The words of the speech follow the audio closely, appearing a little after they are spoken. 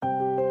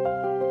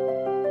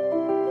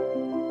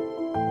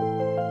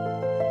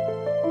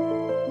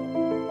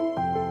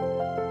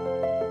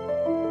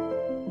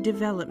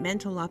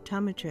Developmental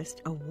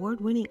Optometrist,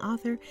 award-winning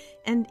author,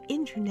 and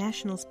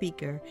international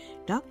speaker,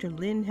 Dr.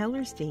 Lynn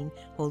Hellerstein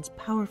holds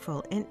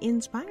powerful and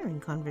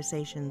inspiring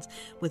conversations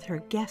with her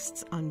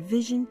guests on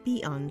Vision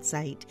Beyond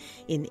Sight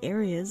in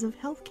areas of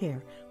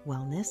healthcare,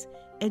 wellness,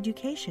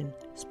 education,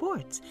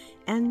 sports,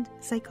 and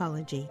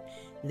psychology.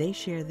 They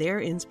share their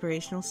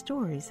inspirational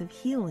stories of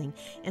healing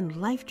and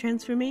life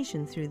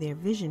transformation through their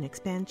vision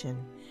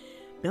expansion.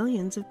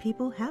 Billions of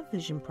people have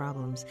vision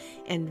problems,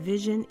 and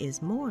vision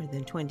is more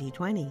than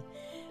 20/20.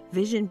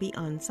 Vision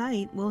Beyond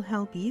Sight will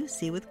help you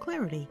see with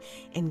clarity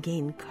and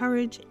gain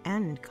courage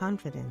and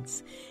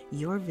confidence.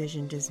 Your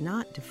vision does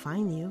not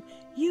define you.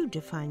 You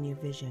define your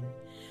vision.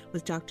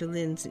 With Dr.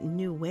 Lynn's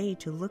new way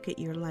to look at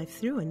your life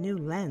through a new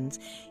lens,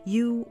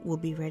 you will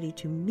be ready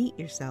to meet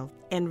yourself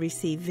and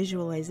receive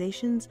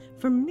visualizations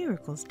for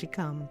miracles to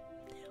come.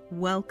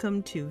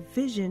 Welcome to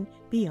Vision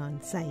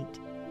Beyond Sight.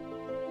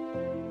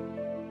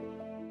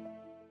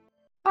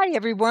 Hi,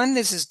 everyone.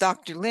 This is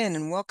Dr. Lynn,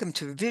 and welcome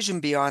to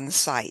Vision Beyond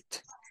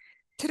Sight.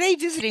 Today,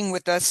 visiting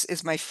with us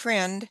is my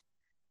friend,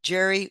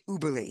 Jerrie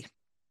Ueberle.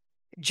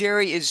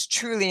 Jerrie is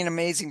truly an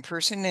amazing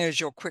person, as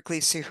you'll quickly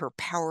see her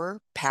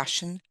power,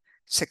 passion,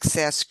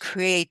 success,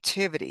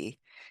 creativity,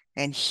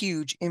 and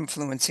huge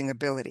influencing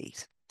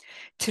abilities.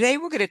 Today,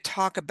 we're going to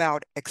talk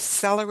about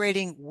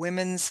accelerating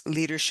women's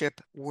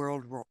leadership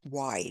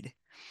worldwide.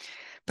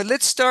 But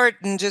let's start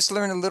and just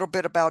learn a little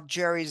bit about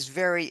Jerrie's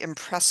very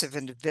impressive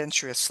and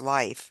adventurous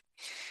life.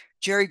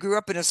 Jerrie grew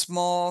up in a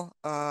small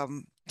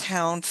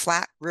town,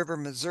 Flat River,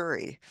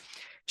 Missouri.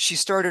 She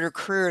started her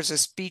career as a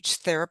speech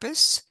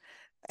therapist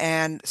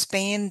and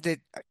spanned the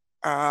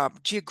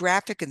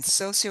geographic and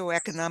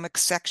socioeconomic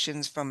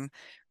sections from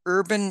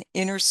urban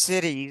inner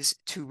cities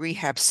to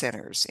rehab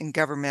centers in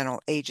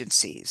governmental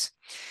agencies.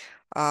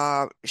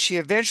 She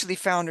eventually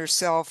found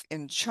herself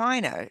in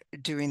China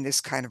doing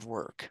this kind of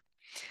work.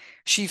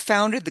 She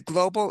founded the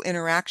Global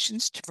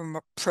Interactions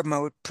to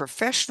promote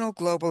professional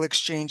global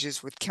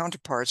exchanges with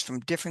counterparts from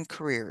different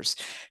careers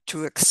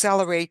to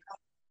accelerate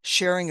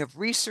sharing of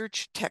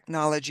research,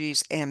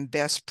 technologies, and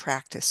best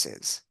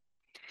practices.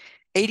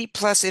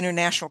 80-plus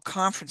international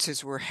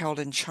conferences were held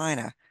in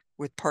China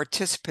with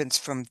participants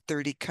from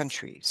 30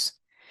 countries.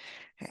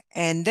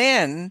 And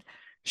then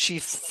she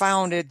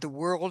founded the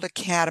World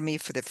Academy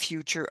for the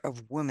Future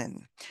of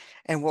Women.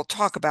 And we'll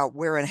talk about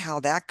where and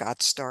how that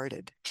got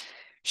started.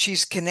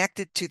 She's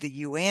connected to the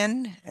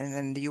UN, and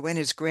then the UN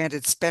has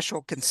granted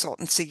Special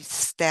Consultative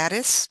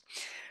Status.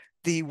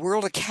 The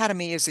World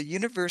Academy is a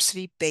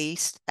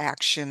university-based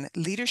action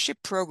leadership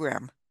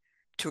program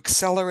to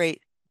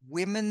accelerate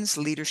women's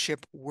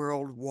leadership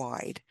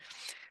worldwide.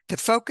 The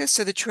focus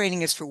of the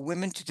training is for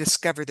women to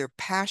discover their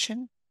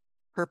passion,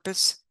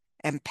 purpose,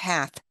 and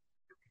path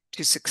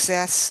to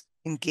success,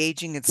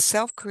 engaging in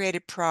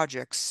self-created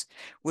projects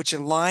which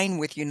align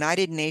with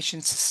United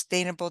Nations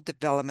Sustainable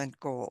Development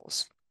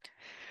Goals.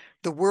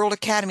 The World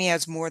Academy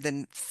has more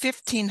than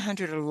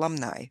 1,500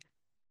 alumni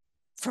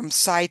from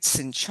sites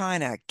in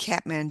China,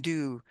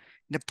 Kathmandu,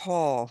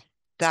 Nepal,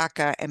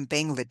 Dhaka, and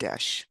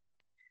Bangladesh.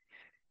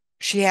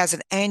 She has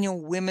an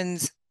annual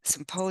women's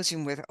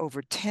symposium with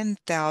over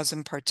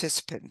 10,000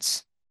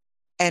 participants.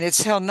 And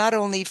it's held not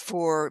only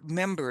for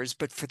members,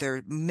 but for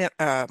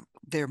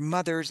their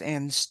mothers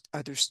and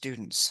other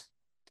students.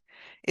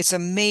 It's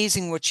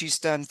amazing what she's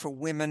done for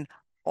women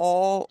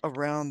all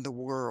around the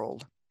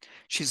world.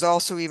 She's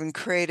also even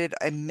created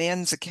a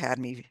men's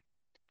academy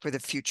for the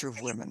future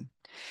of women.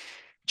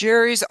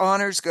 Jerrie's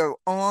honors go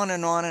on,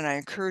 and I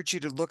encourage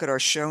you to look at our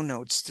show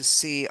notes to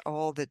see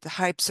all the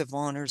types of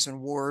honors and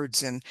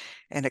awards and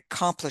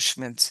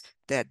accomplishments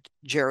that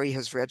Jerrie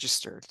has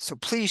registered. So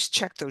please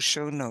check those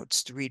show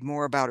notes to read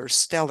more about her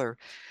stellar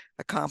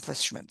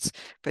accomplishments.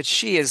 But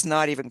she is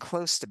not even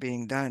close to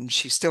being done.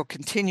 She still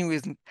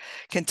continues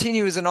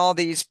in all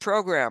these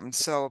programs.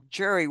 So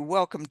Jerrie,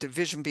 welcome to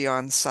Vision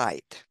Beyond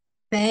Sight.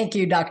 Thank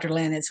you, Dr.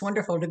 Lynn. It's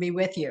wonderful to be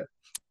with you.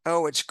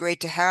 Oh, it's great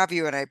to have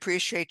you, and I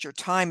appreciate your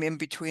time in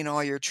between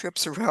all your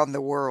trips around the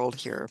world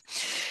here.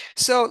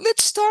 So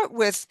let's start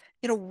with,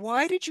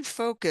 why did you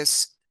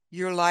focus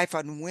your life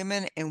on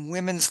women and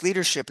women's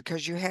leadership?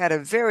 Because you had a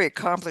very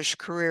accomplished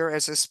career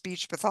as a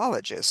speech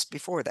pathologist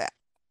before that.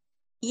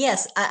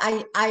 Yes,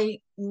 I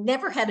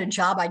never had a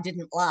job I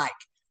didn't like.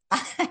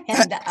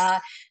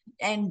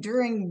 And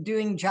during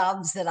doing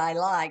jobs that I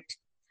liked,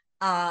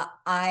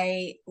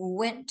 I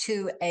went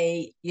to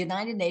a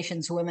United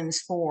Nations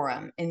Women's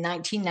Forum in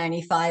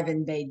 1995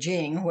 in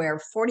Beijing, where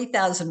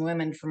 40,000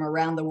 women from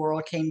around the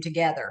world came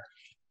together.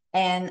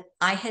 And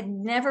I had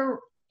never,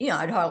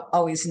 I'd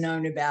always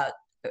known about,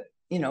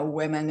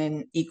 women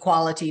and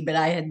equality, but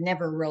I had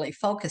never really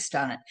focused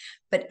on it.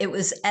 But it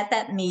was at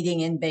that meeting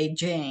in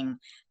Beijing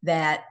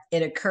that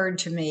it occurred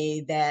to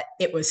me that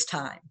it was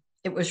time.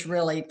 It was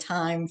really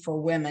time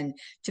for women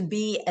to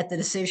be at the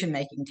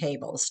decision-making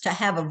tables, to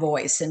have a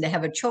voice and to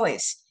have a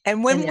choice.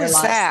 And when was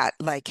that?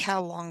 Like,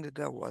 how long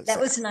ago was that? That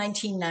was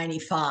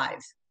 1995.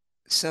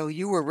 So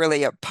you were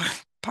really a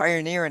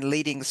pioneer in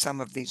leading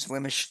some of these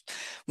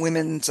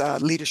women's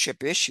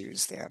leadership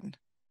issues then.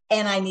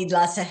 And I need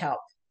lots of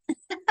help.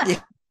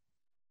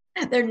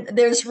 Yeah.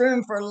 There's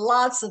room for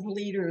lots of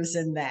leaders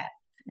in that.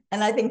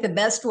 And I think the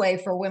best way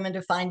for women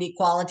to find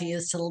equality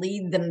is to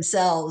lead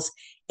themselves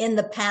in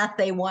the path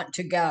they want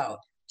to go,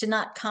 to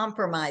not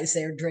compromise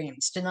their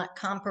dreams, to not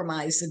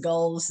compromise the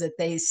goals that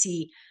they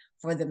see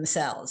for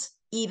themselves,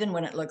 even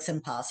when it looks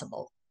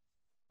impossible.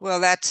 Well,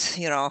 that's,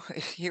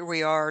 here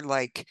we are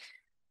like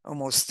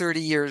almost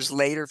 30 years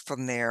later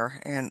from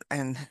there,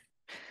 and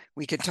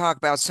we can talk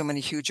about so many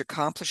huge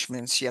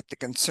accomplishments, yet the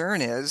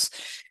concern is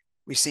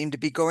we seem to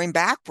be going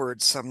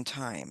backwards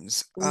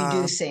sometimes. We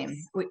do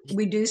seem,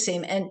 we do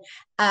seem, and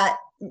uh,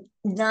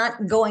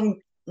 not going,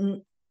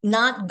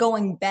 not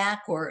going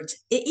backwards.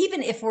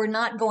 Even if we're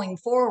not going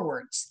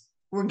forwards,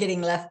 we're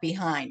getting left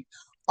behind.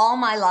 All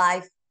my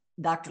life,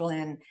 Dr.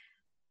 Lynn,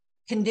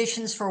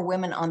 conditions for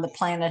women on the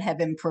planet have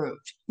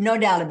improved, no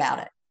doubt about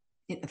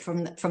it.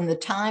 From the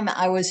time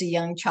I was a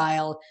young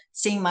child,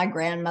 seeing my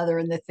grandmother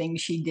and the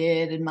things she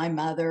did, and my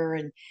mother,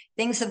 and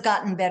things have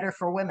gotten better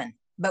for women,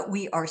 but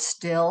we are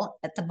still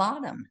at the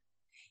bottom.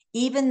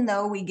 Even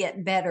though we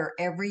get better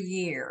every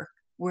year,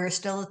 we're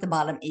still at the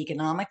bottom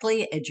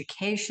economically,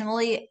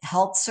 educationally,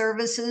 health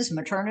services,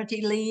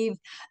 maternity leave,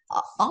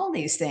 all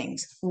these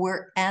things.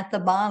 We're at the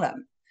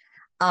bottom.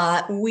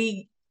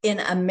 We in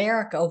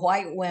America,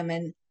 white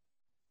women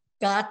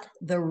got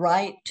the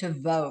right to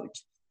vote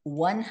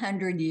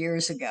 100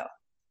 years ago.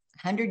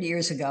 100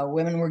 years ago,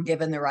 women were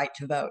given the right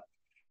to vote.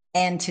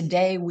 And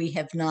today we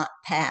have not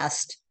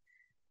passed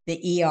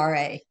the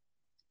ERA,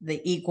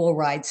 the Equal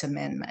Rights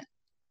Amendment.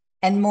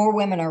 And more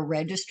women are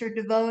registered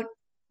to vote,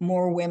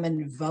 more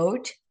women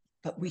vote,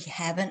 but we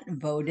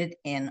haven't voted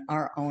in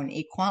our own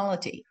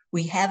equality.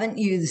 We haven't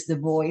used the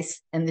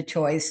voice and the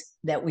choice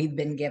that we've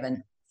been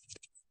given,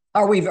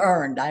 or we've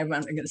earned. I'm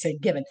not going to say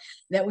given,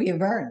 that we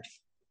have earned.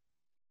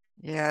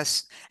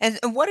 Yes. And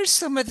what are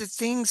some of the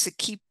things that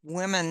keep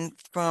women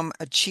from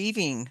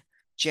achieving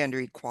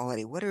gender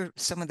equality? What are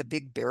some of the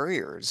big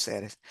barriers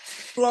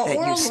Well, that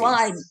you see?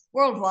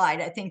 worldwide,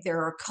 I think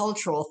there are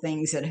cultural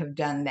things that have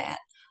done that.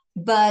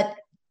 But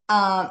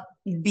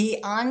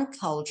beyond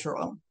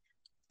cultural,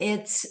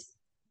 it's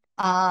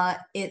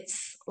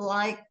it's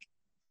like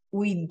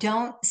we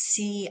don't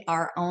see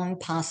our own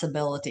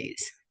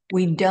possibilities.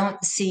 We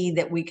don't see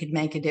that we could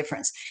make a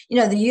difference.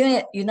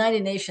 The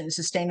United Nations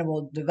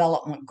Sustainable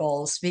Development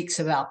Goals speaks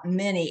about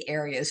many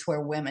areas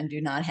where women do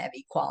not have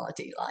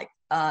equality, like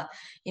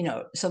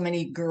so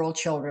many girl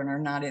children are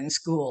not in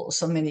school,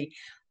 so many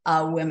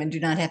women do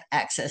not have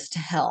access to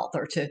health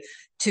or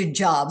to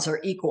jobs or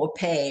equal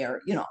pay, or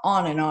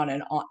on and on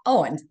and on.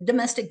 Oh, and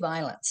domestic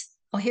violence.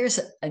 Oh, here's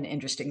an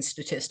interesting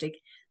statistic.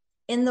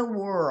 In the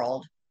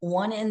world,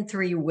 1 in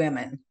 3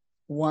 women,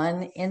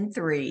 1 in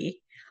 3,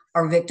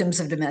 are victims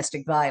of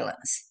domestic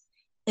violence.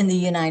 In the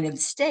United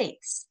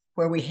States,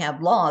 where we have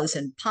laws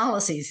and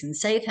policies and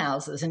safe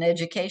houses and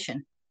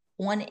education,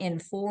 1 in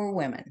 4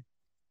 women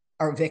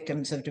are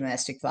victims of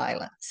domestic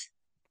violence.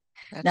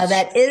 Now,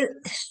 That's that is,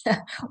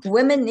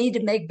 women need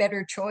to make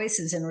better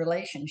choices in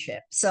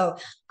relationships. So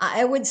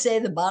I would say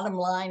the bottom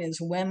line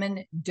is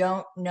women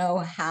don't know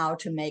how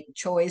to make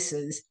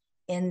choices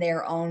in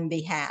their own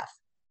behalf.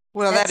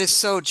 Well, that That's is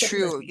so simplest.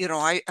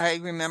 true. I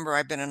remember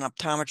I've been an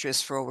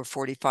optometrist for over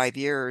 45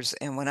 years.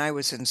 And when I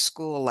was in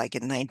school, like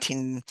in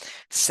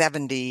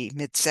 1970,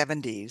 mid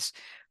 70s,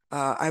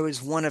 I was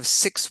one of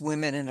 6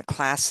 women in a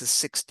class of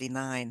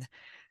 69.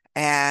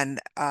 And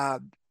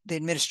the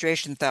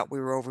administration thought we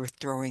were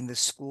overthrowing the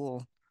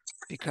school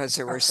because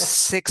there were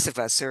 6 of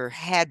us. There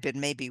had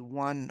been maybe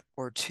 1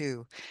 or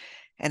 2.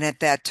 And at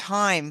that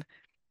time,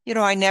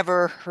 I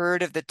never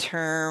heard of the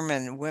term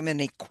and women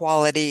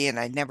equality, and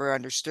I never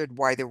understood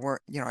why there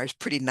weren't, I was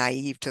pretty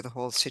naive to the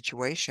whole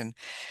situation.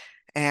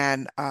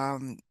 And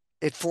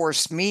it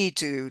forced me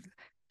to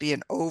be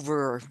an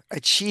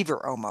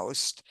overachiever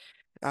almost,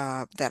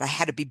 that I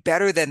had to be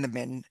better than the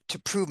men to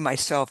prove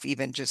myself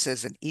even just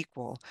as an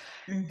equal.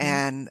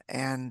 Mm-hmm.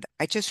 And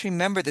I just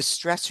remember the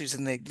stressors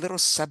and the little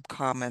sub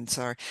comments.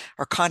 Our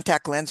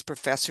contact lens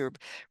professor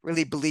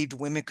really believed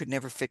women could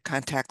never fit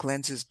contact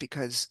lenses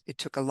because it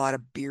took a lot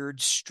of beard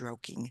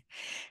stroking,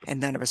 and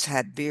none of us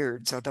had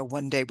beards. Although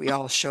one day we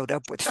all showed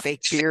up with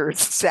fake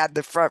beards, sat in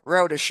the front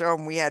row to show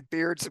them we had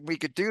beards and we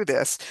could do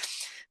this.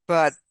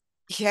 But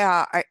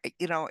yeah,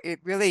 it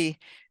really,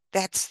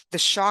 that's the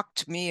shock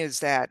to me, is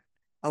that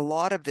a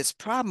lot of this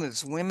problem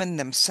is women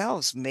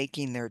themselves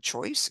making their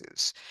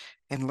choices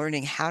and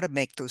learning how to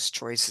make those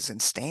choices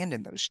and stand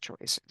in those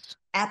choices.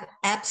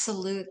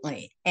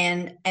 Absolutely.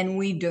 And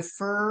we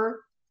defer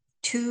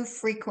too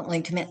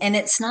frequently to men. And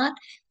it's not,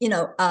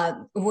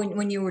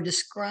 when you were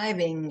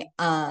describing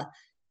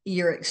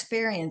your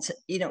experience,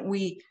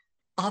 we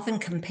often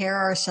compare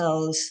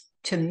ourselves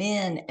to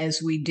men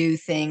as we do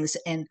things,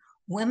 and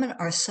women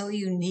are so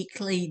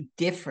uniquely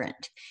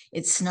different.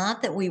 It's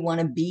not that we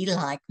want to be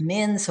like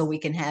men so we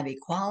can have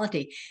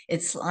equality.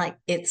 It's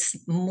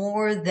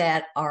more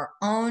that our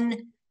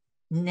own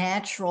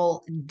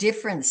natural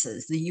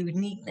differences, the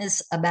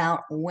uniqueness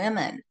about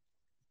women,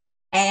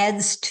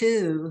 adds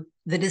to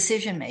the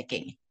decision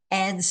making,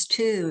 adds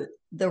to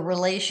the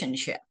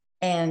relationship.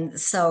 And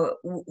so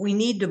we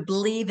need to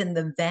believe in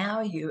the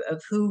value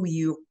of who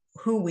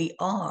we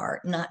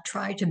are, not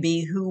try to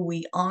be who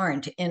we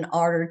aren't in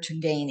order to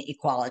gain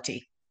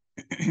equality.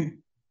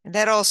 And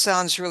that all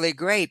sounds really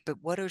great, but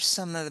what are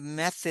some of the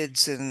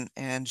methods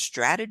and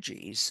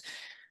strategies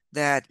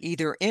that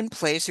either in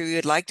place or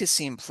you'd like to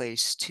see in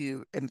place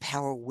to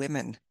empower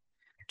women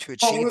to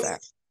achieve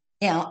that?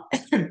 Yeah,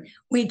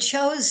 we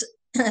chose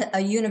a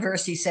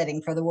university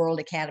setting for the World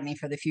Academy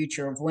for the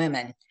Future of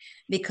Women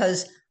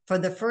because for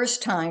the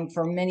first time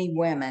for many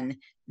women,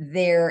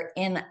 they're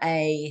in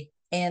a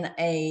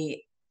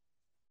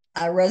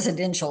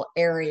residential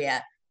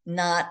area,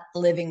 not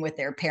living with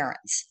their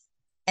parents.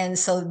 And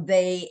so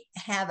they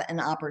have an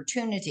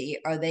opportunity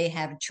or they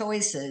have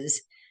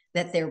choices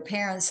that their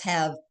parents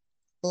have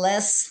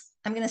less,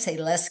 I'm going to say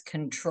less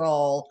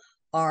control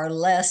or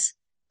less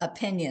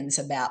opinions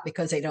about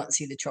because they don't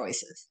see the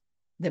choices.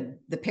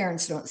 The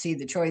parents don't see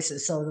the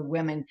choices, so the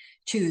women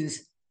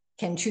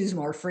can choose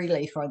more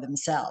freely for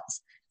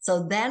themselves.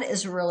 So that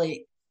is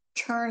really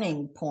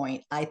turning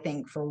point, I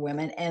think, for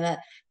women, and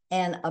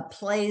a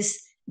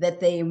place that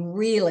they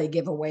really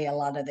give away a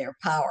lot of their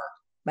power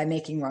by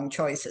making wrong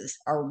choices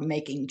or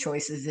making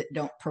choices that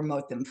don't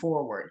promote them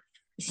forward.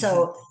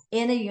 So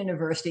in a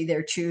university,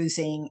 they're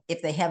choosing,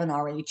 if they haven't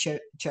already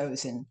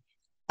chosen,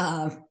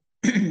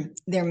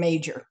 their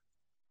major.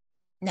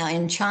 Now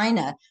in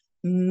China,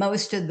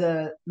 most of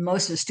the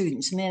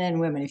students, men and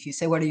women, if you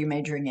say, what are you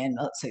majoring in?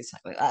 Let's say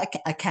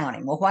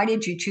accounting. Well, why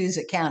did you choose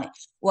accounting?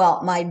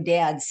 Well, my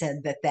dad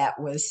said that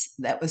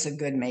was a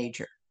good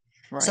major.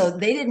 Right. So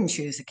they didn't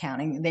choose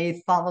accounting.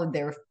 They followed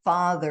their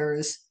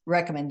father's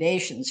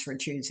recommendations for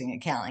choosing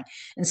accounting.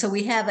 And so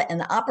we have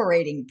an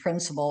operating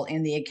principle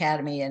in the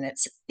academy, and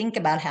it's think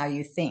about how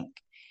you think.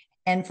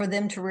 And for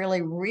them to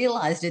really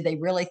realize, did they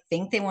really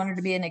think they wanted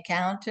to be an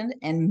accountant?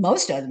 And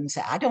most of them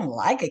say, I don't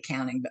like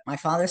accounting, but my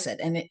father said,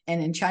 and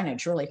in China,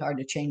 it's really hard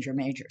to change your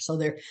major. So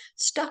they're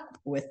stuck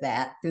with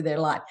that through their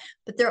life.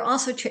 But they're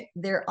also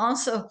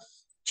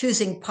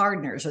choosing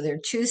partners, or they're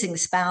choosing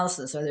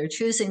spouses, or they're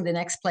choosing the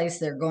next place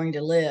they're going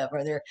to live,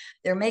 or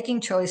they're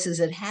making choices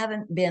that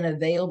haven't been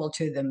available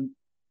to them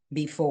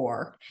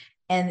before.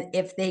 And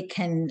if they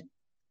can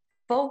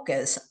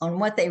focus on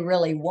what they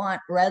really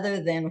want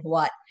rather than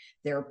what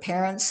their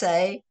parents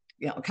say,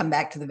 come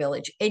back to the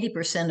village.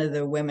 80% of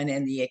the women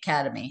in the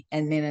academy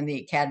and men in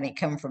the academy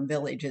come from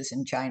villages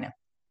in China.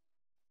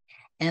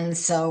 And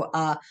so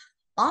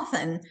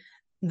often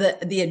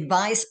the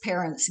advice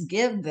parents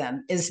give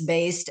them is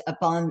based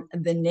upon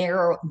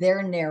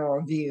their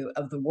narrow view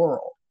of the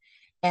world.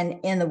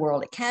 And in the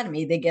World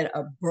Academy, they get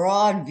a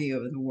broad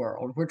view of the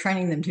world. We're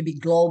training them to be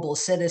global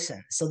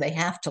citizens. So they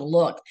have to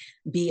look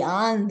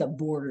beyond the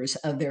borders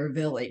of their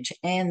village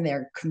and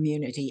their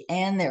community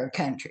and their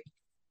country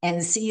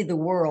and see the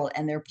world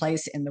and their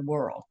place in the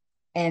world.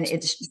 And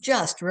it's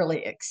just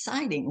really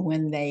exciting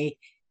when they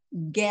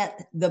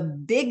get the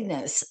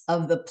bigness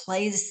of the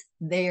place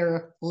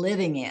they're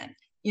living in.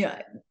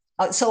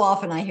 So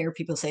often I hear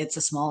people say it's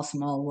a small,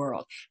 small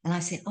world. And I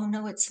say, oh,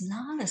 no, it's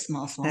not a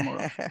small, small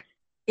world.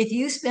 If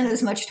you spend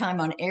as much time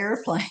on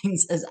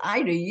airplanes as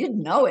I do, you'd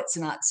know it's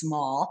not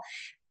small,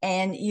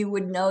 and you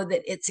would know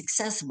that it's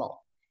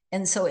accessible.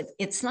 And so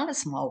it's not a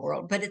small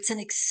world, but it's an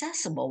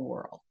accessible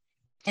world.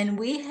 And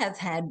we have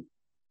had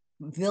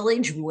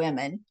village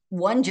women.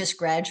 One just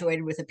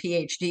graduated with a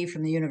PhD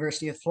from the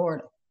University of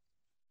Florida.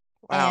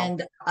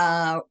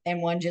 Wow.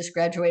 And one just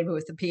graduated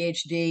with a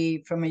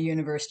PhD from a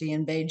university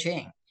in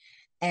Beijing.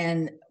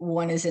 And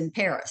one is in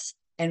Paris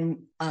and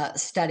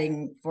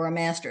studying for a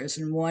master's,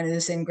 and one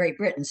is in Great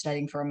Britain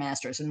studying for a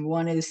master's, and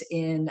one is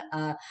in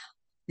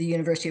the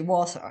University of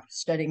Warsaw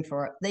studying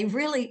for. They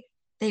really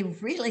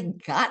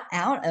got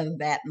out of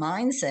that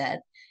mindset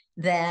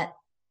that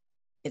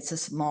it's a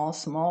small,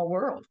 small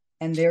world,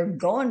 and they're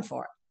going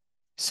for it.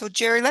 So,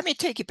 Jerrie, let me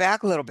take you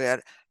back a little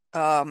bit.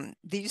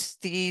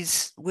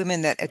 These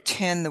women that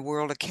attend the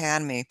World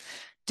Academy,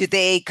 did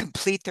they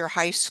complete their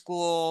high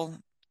school,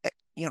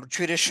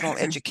 traditional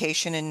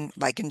education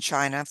in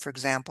China, for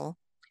example?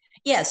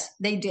 Yes,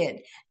 they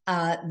did.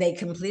 They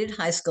completed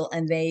high school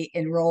and they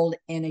enrolled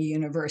in a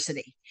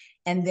university.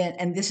 And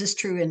this is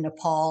true in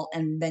Nepal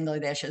and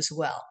Bangladesh as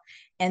well.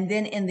 And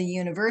then in the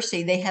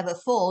university, they have a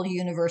full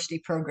university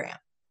program.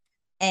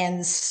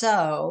 And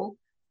so,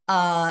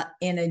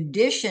 in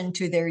addition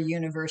to their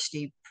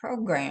university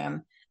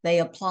program, they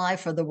apply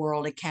for the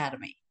World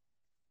Academy.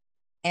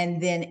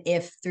 And then,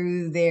 if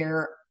through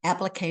their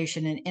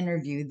application and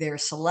interview they're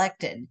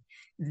selected,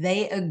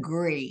 they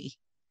agree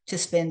to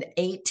spend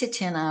 8 to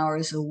 10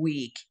 hours a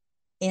week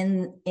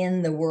in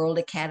the World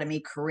Academy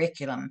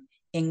curriculum,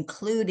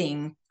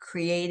 including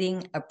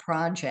creating a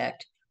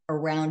project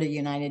around a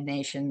United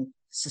Nations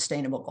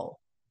sustainable goal.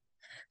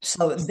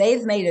 So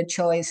they've made a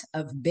choice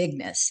of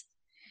bigness,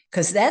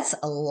 because that's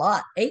a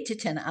lot, 8 to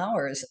 10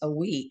 hours a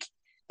week.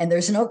 And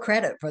there's no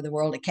credit for the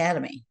World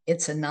Academy.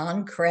 It's a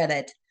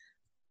non-credit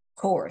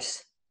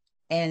course,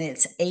 and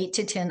it's 8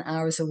 to 10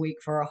 hours a week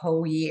for a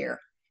whole year.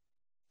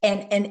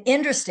 And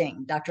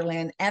interesting, Dr.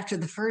 Lynn, after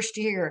the first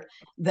year,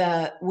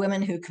 the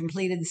women who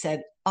completed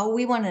said, "Oh,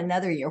 we want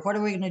another year. What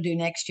are we going to do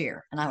next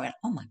year?" And I went,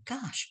 "Oh my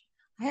gosh,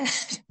 I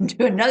have to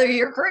do another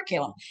year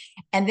curriculum."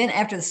 And then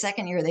after the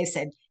second year, they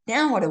said,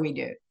 "Now what do we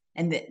do?"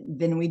 And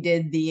then we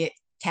did the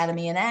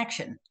Academy in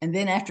Action. And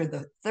then after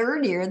the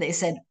third year, they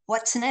said,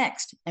 "What's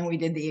next?" And we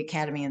did the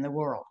Academy in the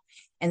World.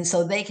 And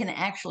so they can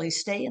actually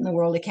stay in the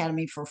World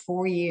Academy for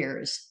 4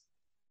 years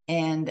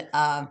and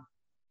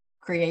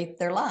create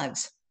their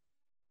lives.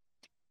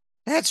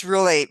 That's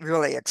really,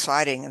 really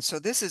exciting. And so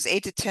this is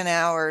 8 to 10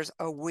 hours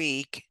a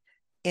week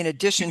in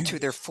addition to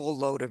their full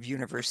load of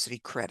university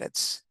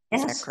credits.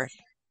 Is that Yes. correct?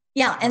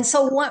 Yeah, Wow. and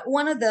so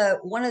one of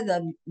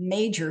the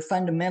major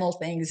fundamental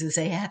things is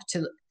they have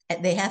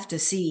to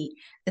see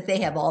that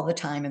they have all the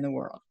time in the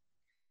world,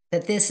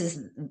 that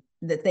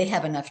that they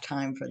have enough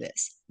time for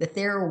this, that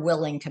they're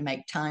willing to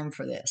make time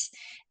for this.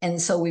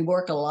 And so we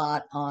work a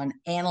lot on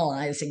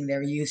analyzing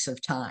their use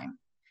of time.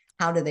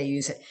 How do they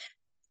use it?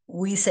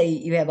 We say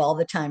you have all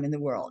the time in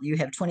the world. You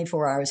have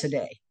 24 hours a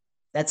day.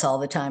 That's all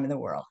the time in the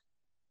world.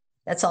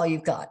 That's all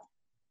you've got.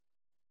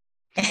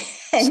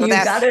 And So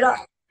you've got it all.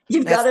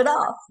 You've got that's it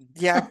all.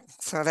 yeah.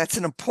 So that's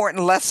an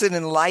important lesson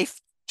in life,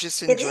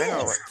 just in It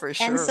general, is. for And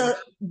sure. so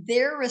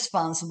they're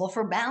responsible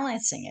for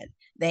balancing it.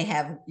 They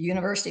have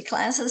university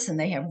classes and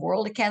they have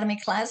World Academy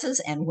classes.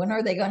 And when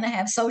are they going to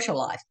have social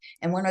life?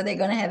 And when are they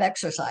going to have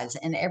exercise?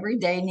 And every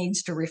day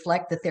needs to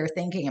reflect that they're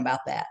thinking about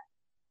that.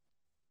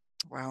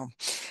 Wow.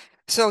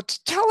 So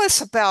tell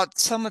us about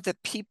some of the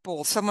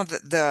people, some of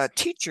the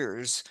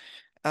teachers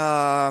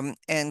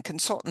and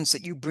consultants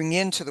that you bring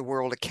into the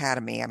World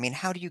Academy. I mean,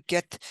 how do you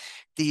get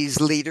these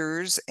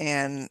leaders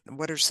and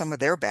what are some of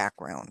their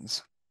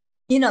backgrounds?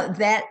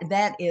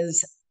 That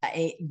is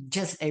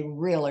just a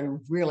really,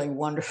 really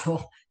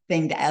wonderful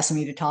thing to ask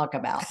me to talk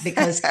about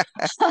because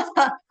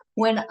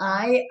when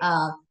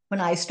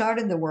I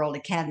started the World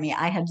Academy,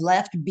 I had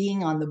left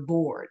being on the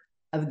board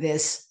of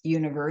this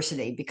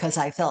university because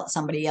I felt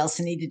somebody else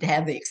needed to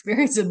have the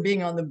experience of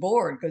being on the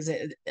board because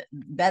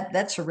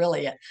that's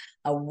really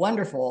a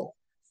wonderful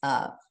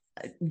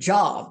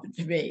job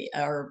to be,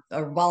 or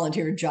a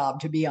volunteer job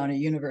to be on a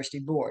university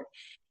board.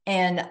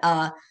 And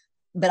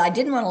but I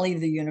didn't want to leave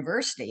the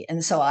university.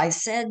 And so I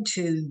said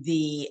to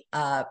the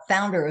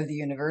founder of the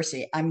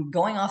university, "I'm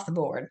going off the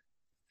board,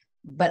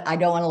 but I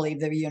don't want to leave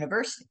the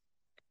university."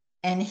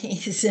 And he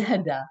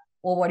said,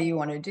 "Well, what do you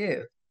want to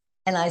do?"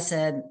 And I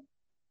said,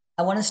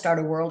 "I want to start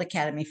a World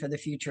Academy for the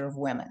Future of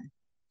Women."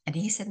 And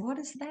he said, "What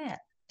is that?"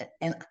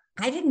 And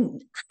I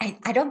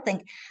don't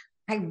think,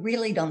 I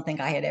really don't think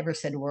I had ever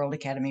said World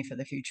Academy for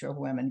the Future of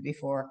Women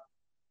before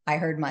I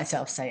heard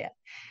myself say it.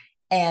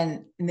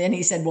 And then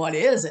he said, "What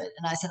is it?"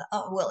 And I said,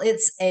 "Oh, well,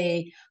 it's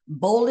a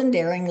bold and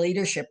daring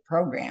leadership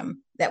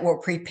program that will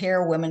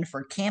prepare women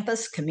for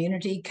campus,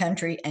 community,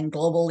 country, and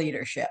global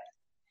leadership."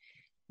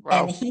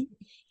 And Wow.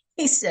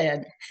 he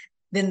said,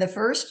 "Then the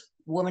first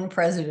woman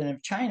president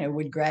of China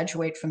would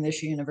graduate from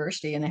this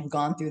university and have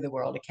gone through the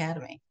World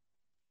Academy."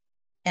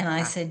 And I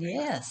Wow. said,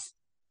 "Yes,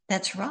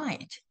 that's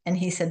right." And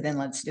he said, "Then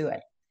let's do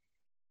it."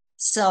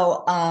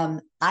 So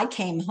I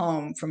came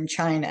home from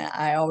China.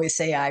 I always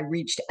say I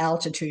reached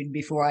altitude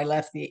before I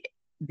left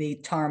the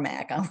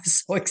tarmac. I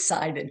was so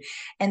excited,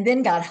 and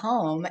then got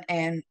home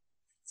and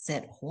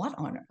said, "What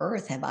on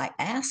earth have I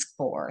asked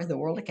for?" The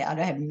World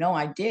Academy. I have no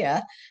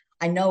idea.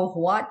 I know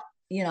what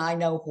I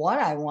know what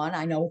I want.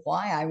 I know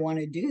why I want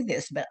to do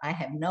this, but I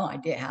have no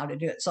idea how to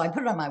do it. So I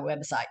put it on my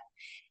website,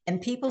 and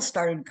people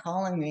started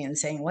calling me and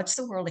saying, "What's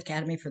the World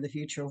Academy for the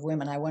Future of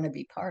Women? I want to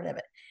be part of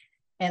it."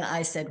 And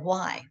I said,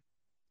 "Why?"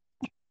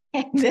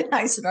 And then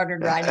I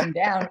started writing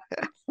down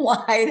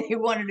why they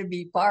wanted to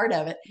be part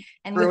of it.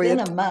 And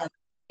within a Brilliant. month,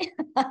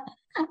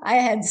 I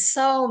had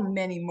so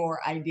many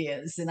more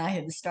ideas than I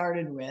had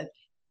started with.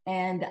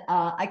 And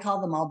I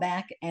called them all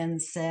back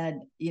and said,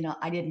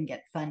 "I didn't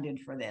get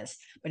funded for this,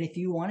 but if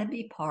you want to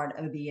be part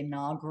of the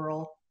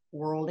inaugural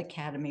World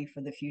Academy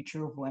for the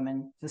Future of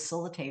Women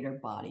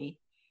facilitator body,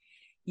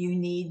 you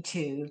need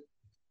to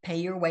pay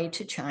your way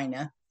to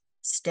China,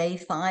 stay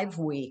 5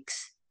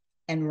 weeks,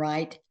 and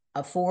write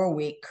a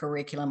 4-week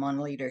curriculum on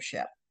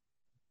leadership."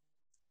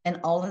 And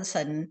all of a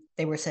sudden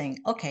they were saying,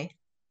 "Okay,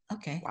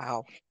 okay."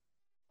 Wow.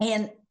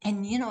 And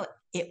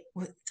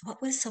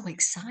what was so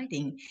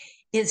exciting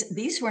is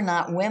these were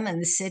not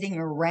women sitting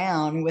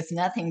around with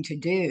nothing to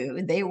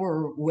do. They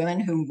were women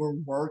who were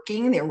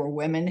working. There were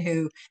women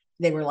who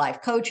they were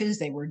life coaches.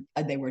 They were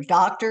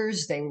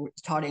doctors. They were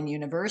taught in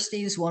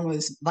universities. One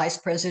was vice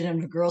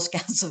president of Girl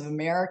Scouts of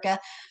America.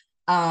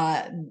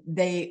 uh,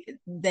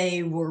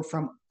 they were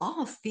from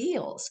all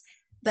fields,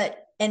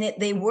 but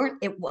they weren't.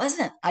 It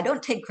wasn't. I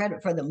don't take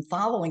credit for them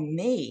following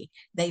me.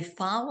 They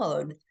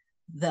followed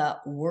the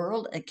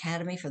World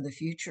Academy for the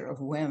Future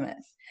of Women.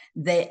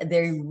 They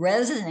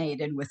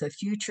resonated with a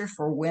future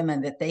for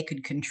women that they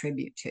could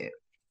contribute to,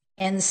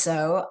 and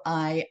so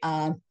I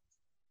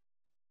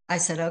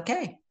said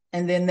okay.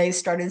 And then they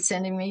started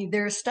sending me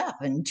their stuff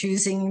and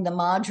choosing the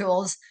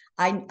modules.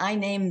 I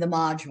named the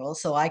module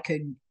so I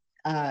could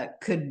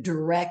could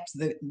direct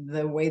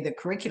the way the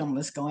curriculum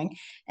was going,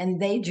 and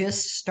they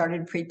just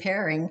started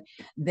preparing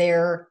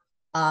their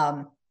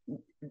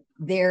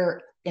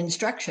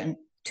instruction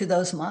to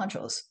those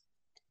modules.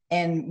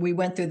 And we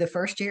went through the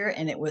first year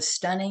and it was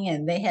stunning.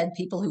 And they had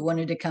people who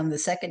wanted to come the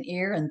second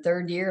year and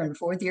third year and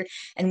fourth year.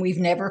 And we've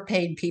never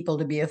paid people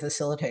to be a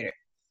facilitator.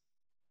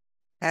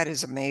 That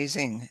is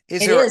amazing.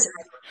 It is.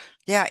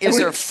 Yeah. Is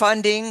there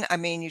funding? I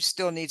mean, you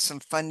still need some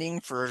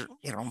funding for,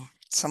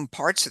 some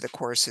parts of the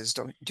courses,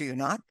 do you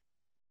not?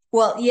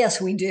 Well,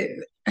 yes, we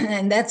do.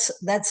 And that's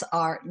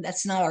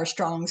not our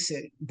strong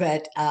suit,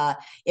 but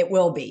it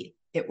will be.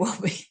 It will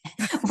be.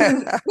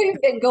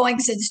 We've been going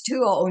since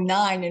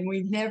 2009, and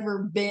we've never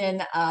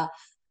been,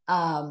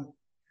 I'm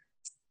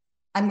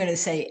going to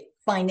say,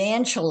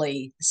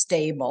 financially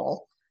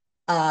stable.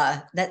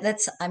 I'm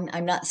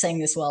not saying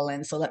this well,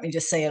 Lynn, so let me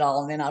just say it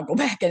all, and then I'll go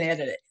back and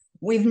edit it.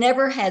 We've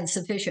never had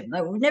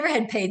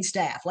paid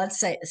staff. Let's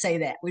say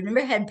that. We've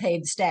never had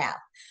paid staff,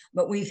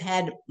 but we've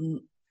had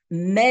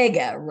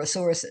mega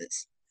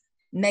resources,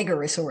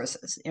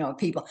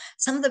 people.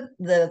 Some of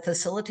the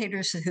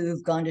facilitators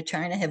who've gone to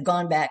China have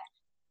gone back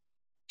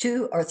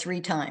 2 or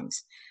 3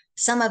 times.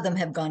 Some of them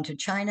have gone to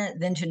China,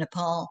 then to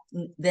Nepal,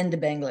 then to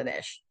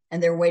Bangladesh.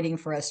 And they're waiting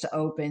for us to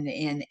open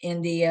in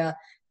India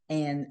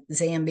and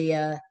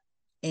Zambia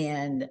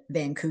and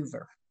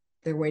Vancouver.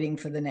 They're waiting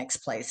for the next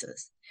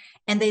places.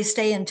 And they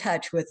stay in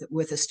touch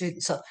with the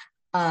students. So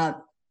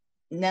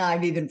now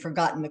I've even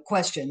forgotten the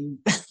question,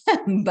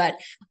 but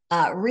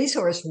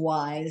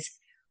resource-wise,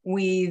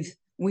 we've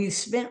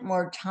spent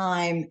more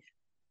time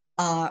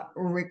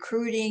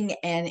recruiting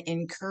and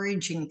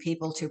encouraging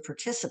people to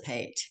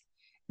participate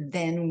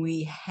than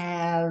we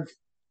have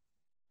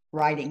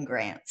writing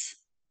grants.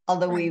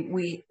 Although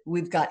we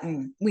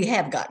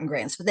have gotten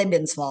grants, but they've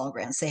been small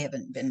grants. They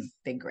haven't been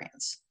big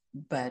grants.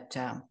 But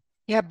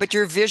yeah, but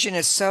your vision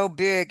is so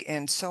big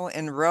and so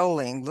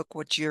enrolling. Look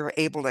what you're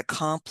able to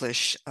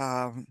accomplish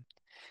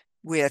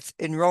with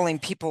enrolling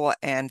people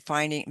and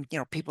finding,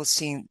 people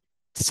seeing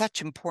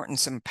such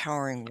importance in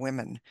empowering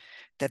women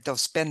that they'll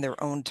spend their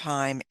own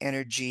time,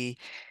 energy,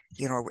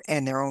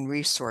 and their own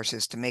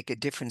resources to make a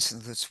difference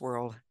in this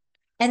world.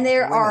 And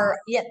there are,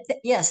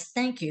 yes,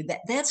 thank you.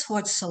 That's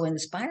what's so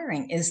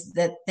inspiring, is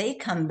that they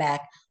come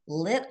back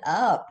lit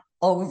up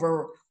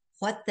over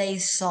what they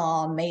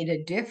saw made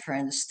a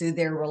difference through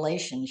their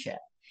relationship.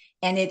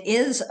 And it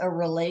is a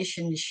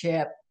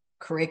relationship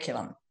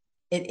curriculum.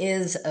 It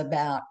is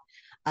about,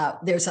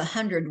 there's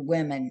 100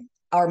 women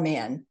or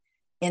men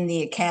in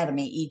the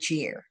academy each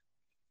year.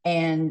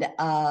 And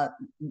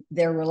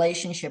their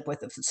relationship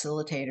with the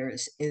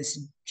facilitators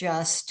is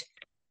just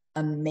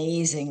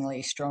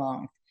amazingly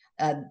strong.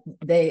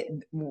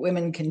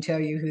 Women can tell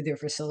you who their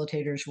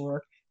facilitators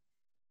were,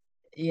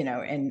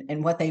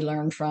 and what they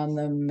learned from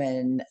them.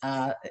 And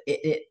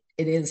it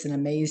is an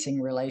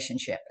amazing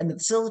relationship. And the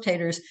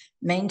facilitators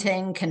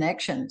maintain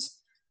connections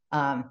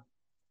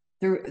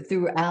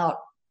throughout,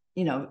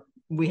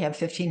 we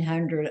have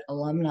 1,500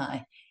 alumni,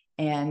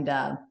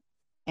 and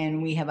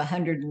we have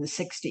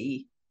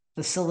 160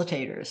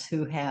 facilitators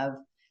who have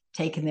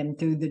taken them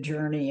through the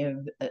journey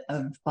of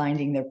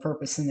finding their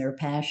purpose and their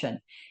passion,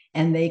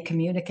 and they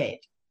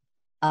communicate.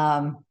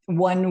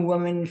 One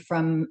woman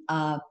from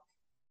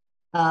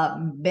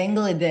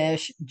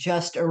Bangladesh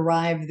just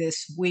arrived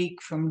this week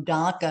from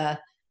Dhaka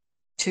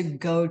to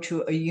go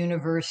to a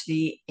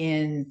university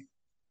in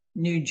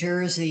New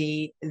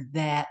Jersey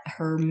that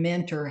her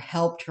mentor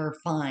helped her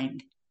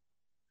find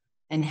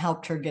and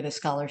helped her get a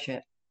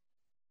scholarship.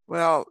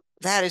 Well,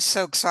 that is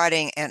so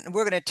exciting. And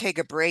we're going to take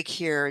a break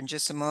here in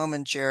just a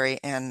moment, Jerrie.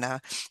 And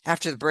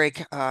after the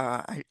break,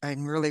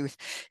 I'm really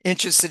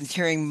interested in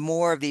hearing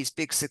more of these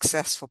big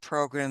successful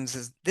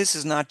programs. This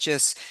is not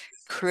just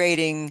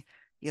creating,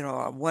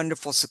 a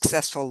wonderful,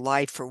 successful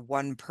life for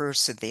one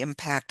person, the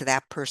impact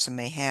that person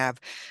may have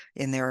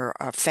in their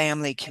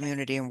family,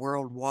 community, and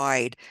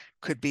worldwide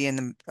could be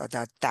in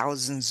the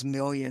thousands,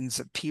 millions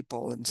of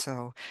people. And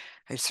so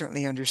I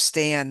certainly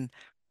understand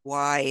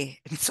why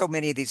so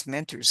many of these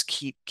mentors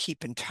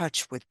keep in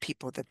touch with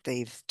people that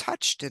they've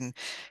touched and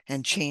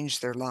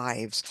changed their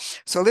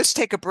lives. So let's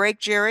take a break,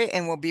 Jerrie,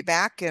 and we'll be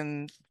back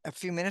in a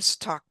few minutes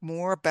to talk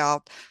more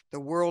about the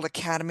World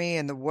Academy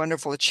and the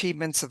wonderful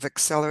achievements of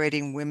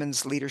accelerating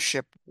women's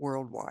leadership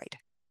worldwide.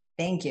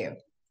 Thank you.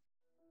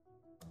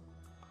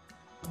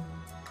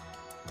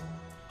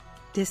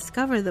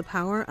 Discover the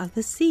power of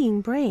the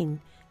seeing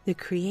brain, the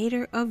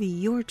creator of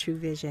your true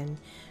vision.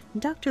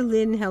 Dr.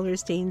 Lynn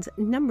Hellerstein's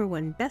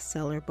 #1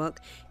 bestseller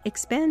book,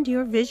 Expand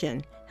Your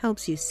Vision,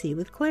 helps you see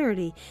with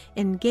clarity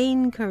and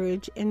gain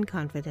courage and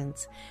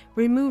confidence.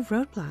 Remove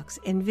roadblocks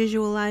and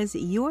visualize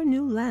your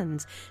new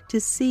lens to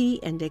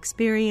see and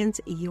experience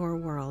your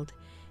world.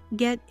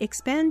 Get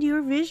Expand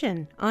Your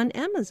Vision on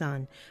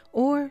Amazon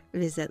or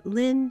visit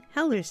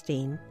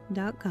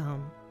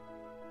lynnhellerstein.com.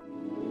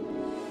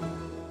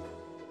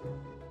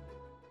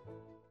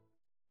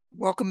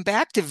 Welcome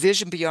back to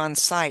Vision Beyond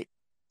Sight.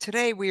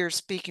 Today we are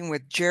speaking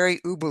with Jerrie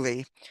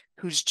Ueberle,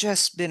 who's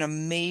just been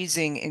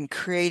amazing in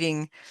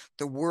creating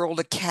the World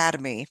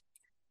Academy,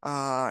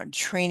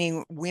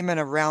 training women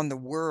around the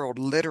world,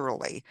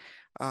 literally,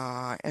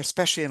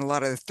 especially in a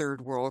lot of the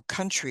third world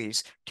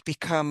countries, to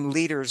become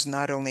leaders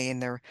not only in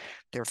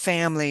their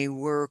family,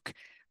 work,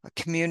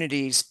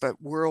 communities, but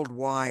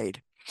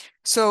worldwide.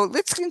 So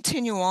let's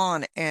continue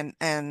on.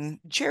 And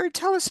Jerry,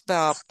 tell us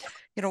about,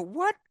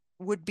 what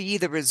would be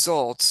the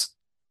results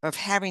of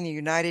having the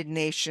United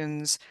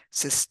Nations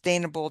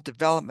Sustainable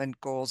Development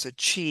Goals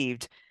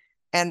achieved,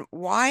 and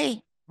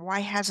why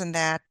hasn't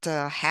that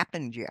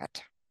happened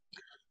yet?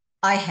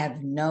 I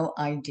have no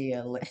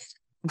idea, Liz.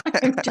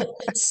 I'm just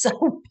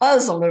so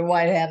puzzled at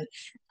why it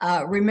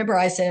happened. Remember,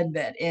 I said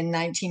that in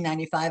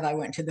 1995, I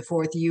went to the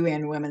fourth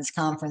UN Women's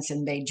Conference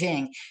in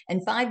Beijing.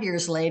 And 5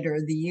 years later,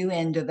 the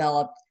UN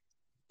developed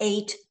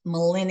 8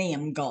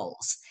 Millennium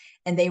Goals.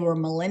 And they were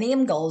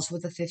Millennium Goals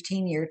with a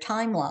 15-year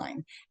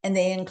timeline. And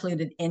they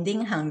included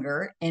ending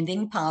hunger,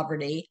 ending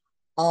poverty,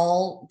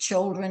 all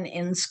children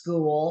in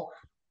school,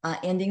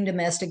 ending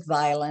domestic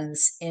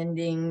violence,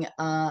 ending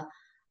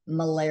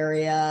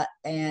malaria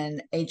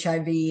and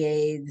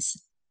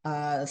HIV/AIDS,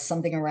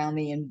 something around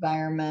the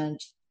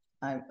environment.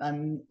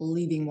 I'm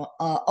leaving.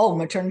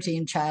 Maternity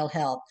and child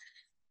health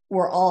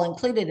were all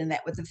included in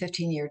that with the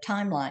 15-year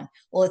timeline.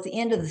 Well, at the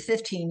end of the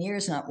 15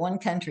 years, not one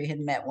country had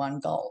met one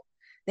goal.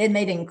 They had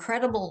made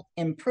incredible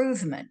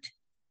improvement,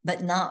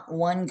 but not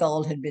one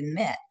goal had been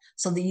met.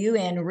 So the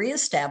UN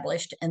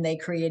reestablished and they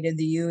created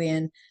the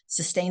UN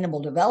Sustainable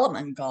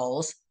Development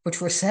Goals,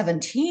 which were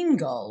 17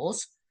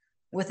 goals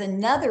with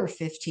another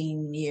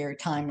 15-year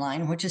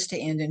timeline, which is to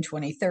end in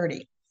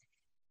 2030.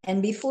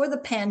 And before the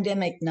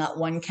pandemic, not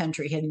one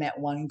country had met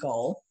one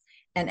goal.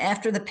 And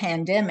after the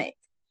pandemic,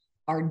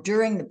 or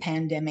during the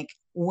pandemic,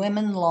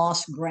 women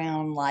lost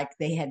ground like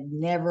they had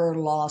never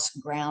lost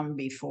ground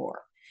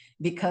before.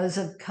 Because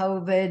of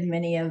COVID,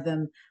 many of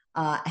them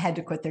had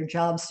to quit their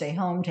jobs, stay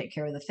home, take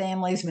care of the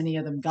families. Many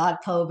of them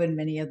got COVID.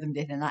 Many of them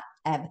did not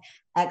have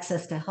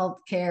access to health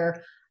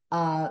care.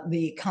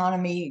 The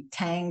economy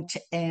tanked,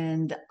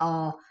 and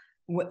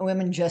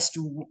women just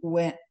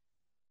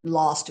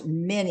lost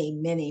many,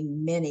 many,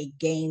 many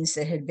gains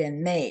that had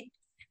been made.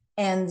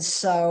 And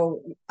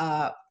so,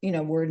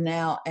 we're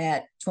now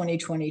at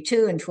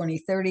 2022 and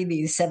 2030.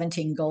 These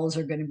 17 goals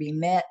are going to be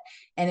met.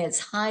 And it's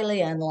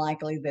highly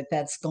unlikely that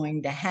that's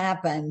going to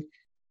happen.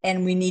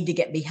 And we need to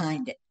get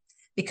behind it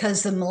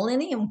because the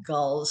Millennium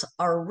Goals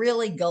are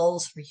really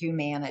goals for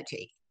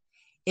humanity.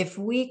 If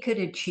we could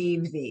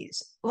achieve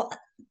these, well,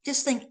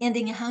 just think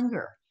ending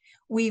hunger.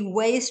 We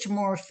waste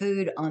more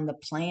food on the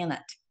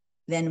planet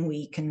than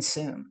we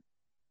consume.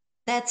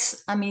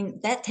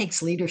 That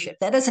takes leadership.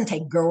 That doesn't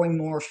take growing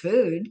more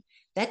food.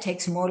 That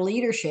takes more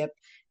leadership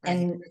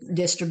and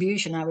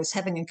distribution. I was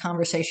having a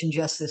conversation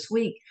just this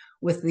week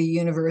with the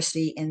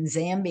university in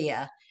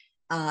Zambia,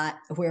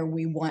 where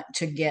we want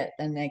to get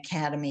an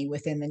academy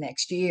within the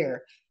next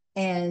year.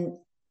 And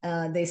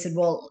they said,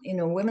 well,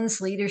 women's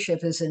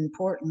leadership is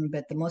important,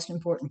 but the most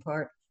important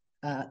part,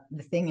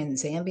 the thing in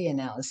Zambia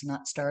now is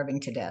not starving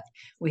to death.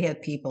 We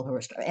have people who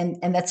are starving,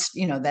 and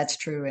that's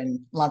true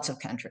in lots of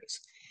countries.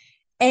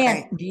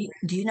 And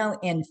do you know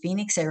in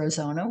Phoenix,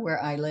 Arizona,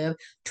 where I live,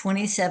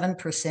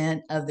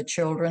 27% of the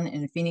children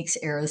in Phoenix,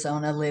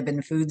 Arizona live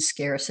in food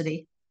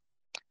scarcity?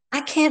 I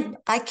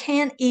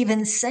can't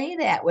even say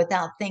that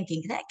without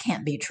thinking that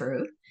can't be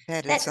true.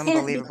 That That is can't be.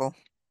 unbelievable.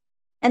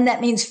 And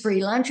that means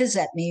free lunches.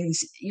 That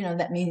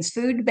means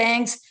food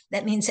banks.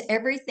 That means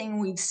everything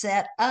we've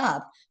set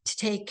up to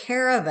take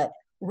care of it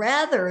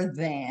rather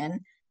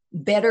than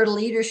better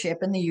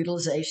leadership in the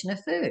utilization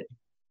of food.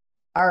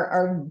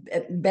 Our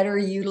better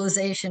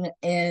utilization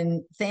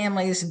in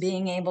families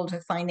being able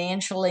to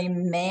financially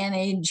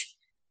manage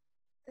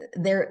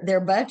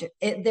their budget.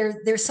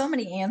 There's so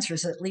many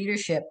answers that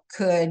leadership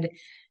could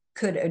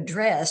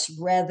address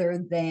rather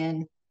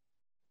than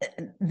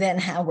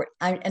how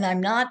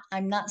I'm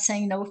not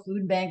saying no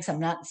food banks. I'm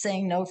not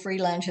saying no free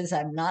lunches.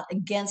 I'm not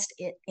against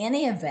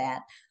any of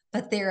that.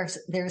 But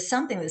there's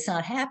something that's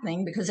not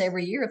happening because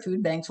every year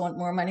food banks want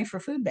more money for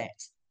food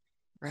banks.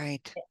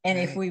 Right. And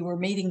if we were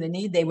meeting the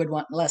need, they would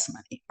want less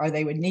money, or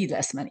they would need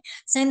less money.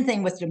 Same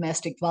thing with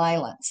domestic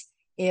violence.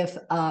 If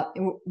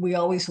we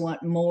always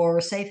want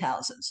more safe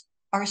houses,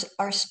 our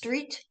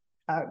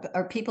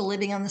people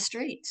living on the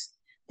streets,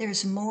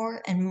 there's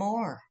more and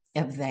more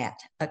of that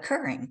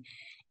occurring.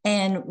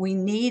 And we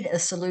need a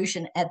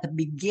solution at the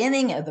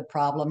beginning of the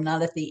problem,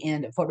 not at the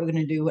end of what we're going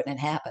to do when it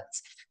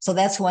happens. So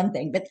that's one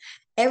thing. But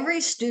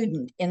every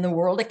student in the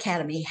World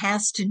Academy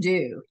has to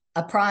do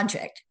a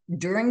project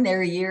during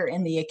their year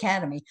in the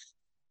academy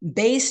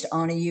based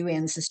on a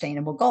UN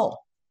sustainable goal.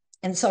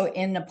 And so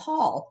in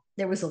Nepal,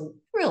 there was a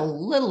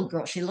real little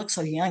girl. She looked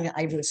so young.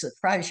 I was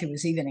surprised she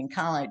was even in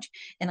college.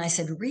 And I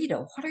said,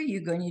 Rita, what are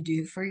you going to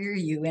do for your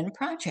UN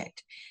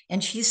project?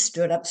 And she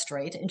stood up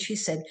straight and she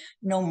said,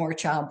 no more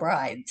child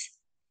brides.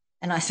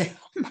 And I said,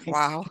 oh my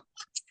Wow. God,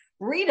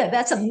 Rita,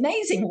 that's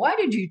amazing. Why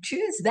did you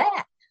choose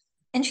that?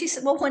 And she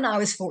said, well, when I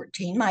was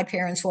 14, my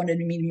parents wanted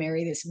me to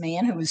marry this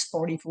man who was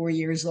 44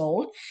 years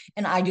old,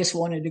 and I just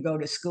wanted to go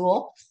to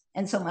school.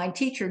 And so my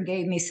teacher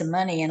gave me some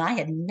money, and I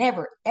had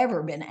never,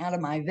 ever been out of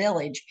my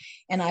village.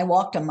 And I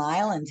walked a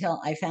mile until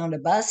I found a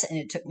bus, and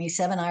it took me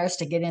 7 hours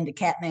to get into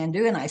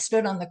Kathmandu. And I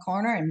stood on the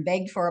corner and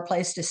begged for a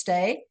place to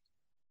stay,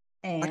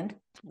 What and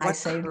I what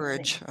saved money.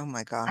 courage. Oh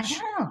my I gosh.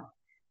 know.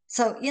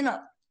 So,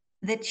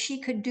 that she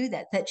could do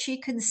that, that she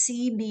could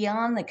see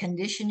beyond the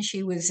condition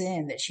she was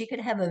in, that she could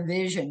have a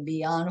vision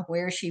beyond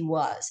where she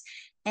was,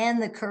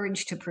 and the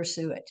courage to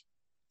pursue it,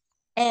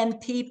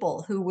 and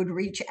people who would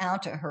reach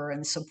out to her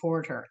and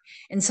support her.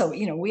 And so,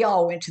 we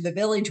all went to the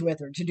village with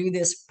her to do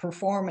this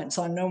performance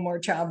on No More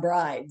Child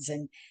Brides.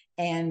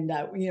 And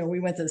we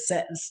went to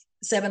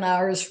 7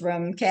 hours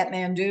from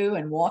Kathmandu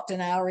and walked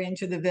an hour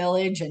into the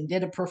village and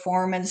did a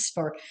performance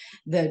for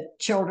the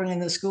children in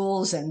the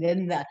schools. And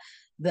then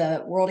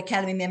the World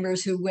Academy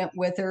members who went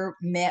with her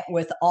met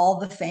with all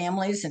the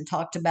families and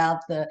talked about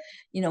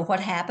what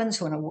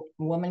happens when a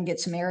woman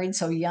gets married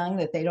so young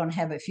that they don't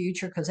have a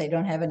future because they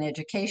don't have an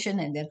education.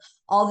 And then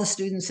all the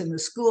students in the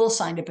school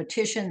signed a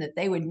petition that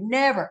they would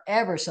never,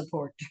 ever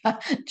support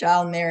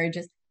child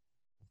marriages.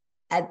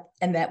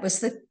 And that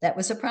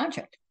was a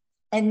project.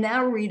 And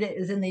now Rita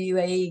is in the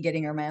UAE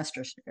getting her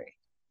master's degree.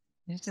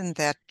 Isn't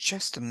that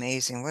just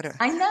amazing? What a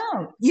I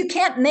know. You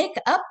can't make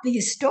up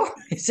these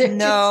stories.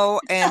 no,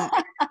 and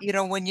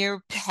when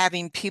you're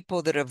having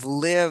people that have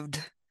lived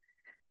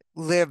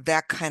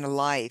that kind of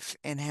life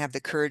and have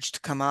the courage to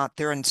come out,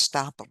 they're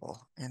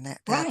unstoppable. And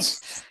Right.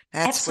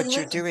 that's what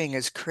you're Absolutely. doing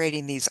is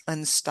creating these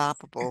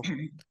unstoppable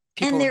And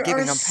people, there are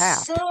giving them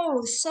path.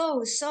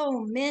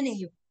 so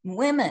many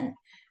women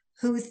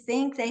who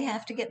think they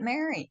have to get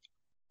married,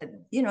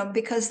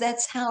 because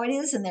that's how it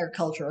is in their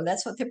culture, or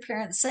that's what their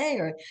parents say,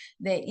 or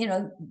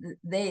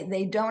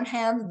they don't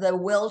have the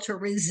will to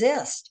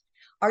resist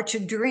or to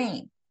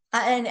dream.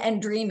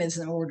 And dream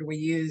isn't a word we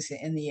use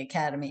in the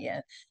academy.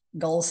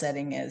 Goal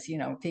setting is,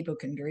 people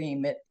can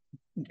dream, but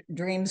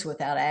dreams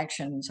without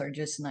actions are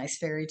just nice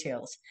fairy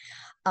tales.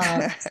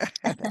 Uh,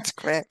 That's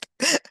correct.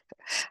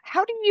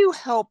 How do you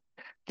help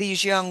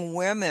these young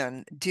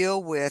women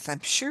deal with,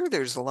 I'm sure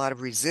there's a lot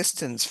of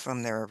resistance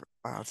from their,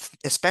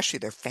 especially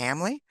their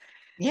family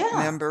yeah.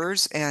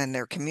 members and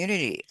their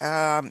community.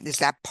 Is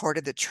that part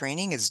of the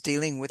training is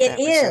dealing with It that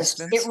is. It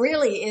resistance?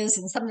 really is.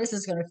 And some of this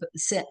is going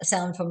to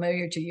sound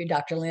familiar to you,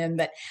 Dr. Lynn,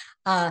 but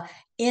uh,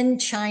 in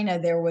China,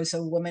 there was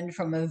a woman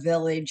from a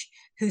village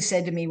who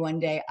said to me one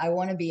day, I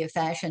want to be a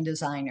fashion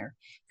designer.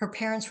 Her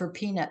parents were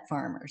peanut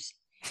farmers.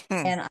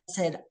 Hmm. And I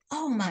said,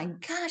 oh my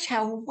gosh,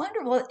 how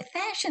wonderful.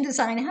 Fashion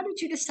design. How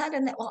did you decide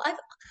on that? Well,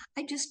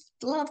 I just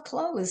love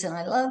clothes and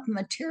I love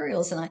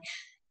materials.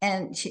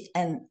 And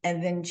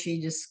then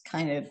she just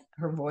kind of,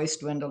 her voice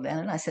dwindled in.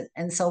 And I said,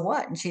 and so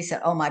what? And she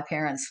said, oh, my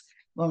parents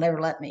will never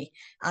let me.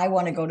 I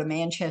want to go to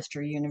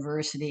Manchester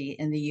University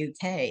in the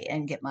UK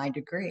and get my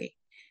degree.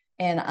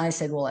 And I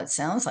said, well, it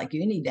sounds like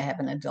you need to have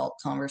an adult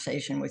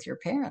conversation with your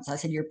parents. I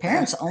said, your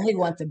parents only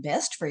want the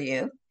best for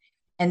you,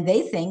 and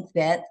they think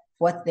that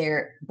what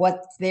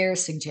they're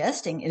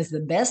suggesting is the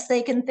best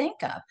they can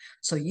think of.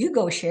 So you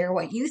go share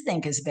what you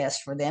think is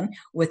best for them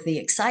with the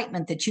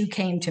excitement that you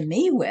came to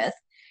me with,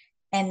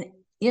 and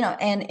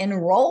and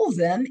enroll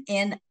them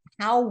in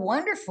how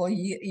wonderful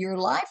your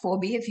life will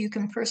be if you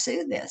can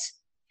pursue this.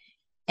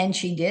 And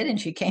she did, and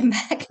she came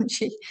back,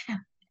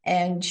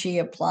 and she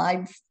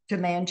applied to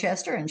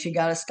Manchester, and she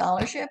got a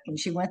scholarship, and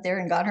she went there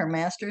and got her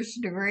master's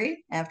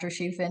degree after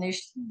she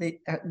finished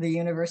the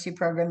university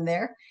program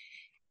there.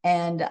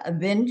 And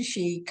then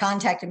she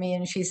contacted me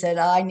and she said,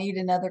 I need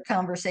another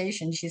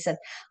conversation. She said,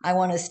 I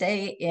want to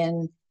stay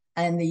in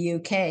the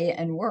UK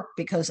and work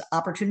because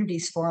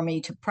opportunities for me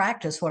to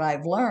practice what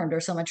I've learned are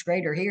so much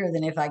greater here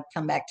than if I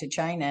come back to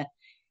China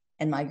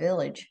and my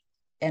village.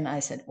 And I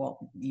said,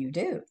 well, you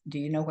do. Do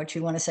you know what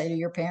you want to say to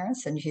your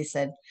parents? And she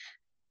said,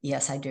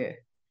 yes, I do.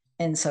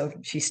 And so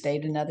she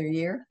stayed another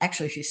year.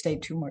 Actually, she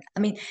stayed 2 more. I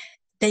mean,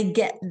 they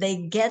get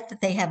that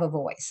they have a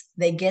voice.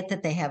 They get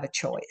that they have a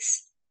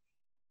choice.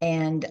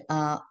 And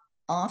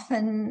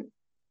often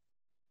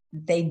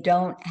they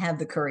don't have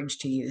the courage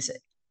to use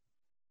it.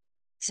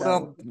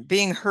 Well, So,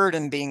 being heard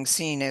and being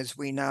seen, as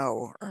we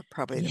know, are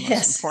probably the most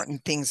yes.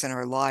 important things in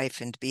our life,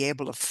 and to be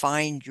able to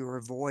find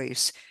your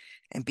voice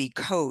and be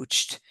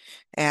coached.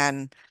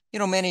 And,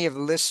 many of the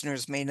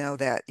listeners may know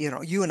that,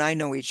 you and I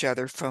know each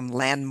other from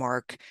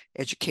Landmark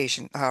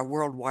Education,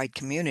 worldwide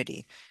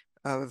community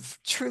of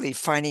truly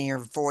finding your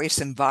voice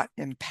and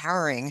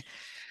empowering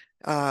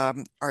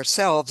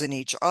ourselves and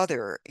each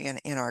other in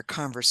our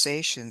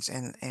conversations.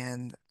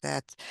 And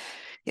that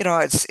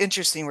it's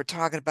interesting. We're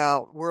talking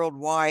about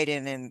worldwide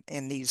and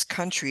in these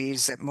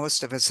countries that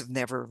most of us have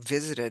never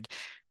visited.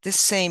 This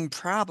same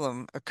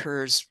problem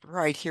occurs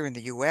right here in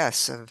the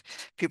US of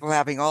people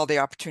having all the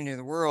opportunity in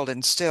the world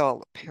and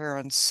still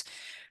parents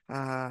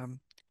um,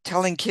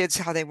 telling kids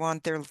how they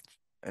want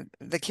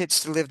the kids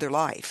to live their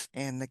life,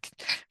 and the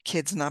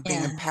kids not being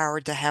Yeah.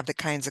 empowered to have the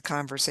kinds of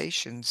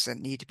conversations that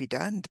need to be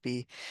done to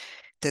be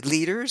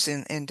leaders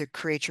and to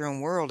create your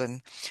own world.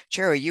 And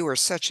Jerry, you are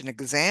such an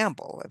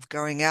example of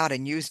going out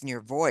and using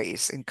your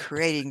voice and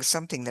creating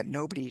something that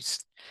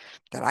nobody's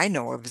that I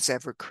know of has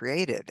ever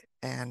created.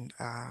 And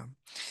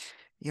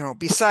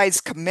besides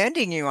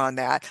commending you on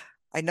that,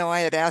 I know I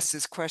had asked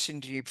this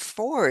question to you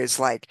before, is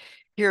like,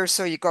 here,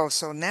 so you go.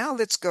 So now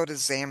let's go to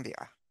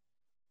Zambia.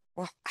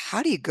 Well,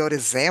 how do you go to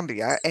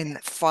Zambia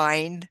and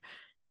find,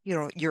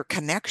 your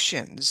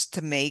connections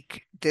to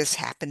make this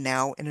happen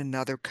now in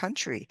another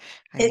country?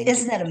 I mean,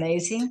 Isn't that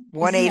amazing? Isn't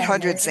that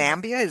 1-800 amazing?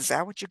 Zambia, is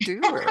that what you do?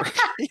 Or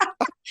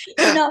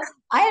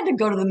I had to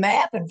go to the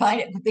map and find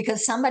it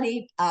because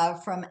somebody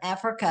from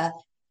Africa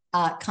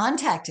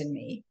contacted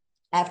me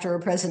after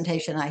a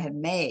presentation I had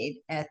made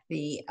at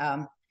the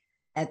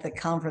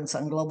conference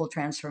on global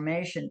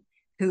transformation.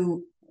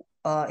 Who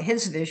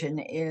his vision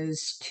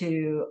is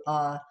to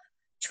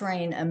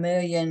train 1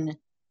 million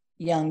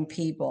young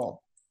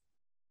people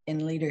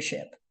in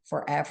leadership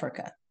for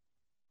Africa.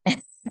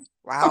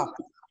 wow.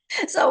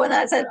 So when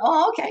I said,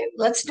 "Oh, okay,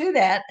 let's do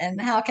that,"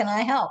 and how can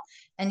I help?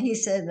 And he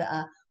said,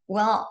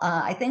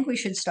 I think we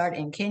should start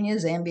in Kenya,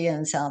 Zambia,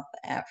 and South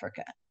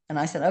Africa. And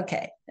I said,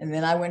 okay. And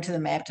then I went to the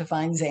map to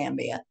find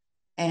Zambia.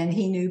 And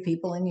he knew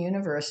people in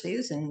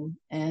universities.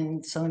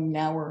 And so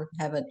now we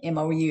have an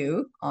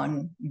MOU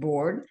on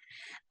board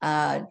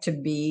to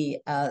be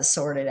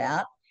sorted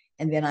out.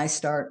 And then I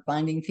start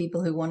finding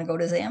people who want to go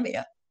to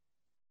Zambia.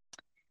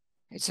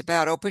 It's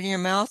about opening your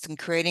mouth and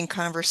creating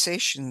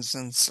conversations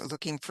and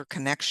looking for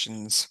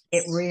connections.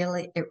 It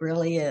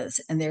really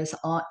is. And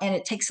and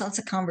it takes lots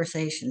of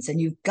conversations, and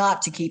you've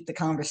got to keep the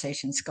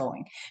conversations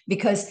going,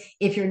 because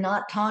if you're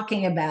not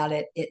talking about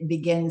it, it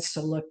begins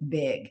to look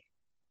big.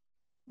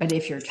 But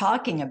if you're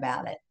talking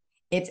about it,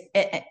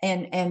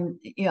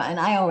 and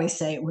I always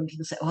say, when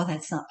people say, "Oh,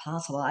 that's not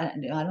possible. I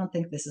don't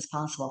think this is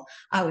possible."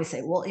 I always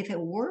say, well, if it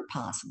were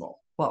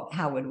possible, well,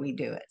 how would we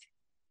do it?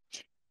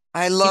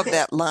 I love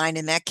that line,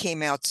 and that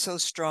came out so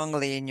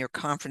strongly in your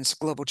conference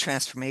global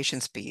transformation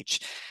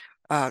speech.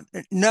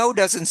 No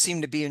doesn't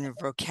seem to be in your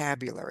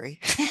vocabulary.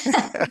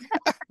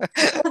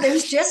 Well,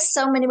 there's just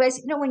so many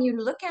ways. When you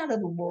look out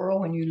of the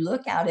world, when you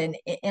look out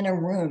in a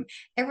room,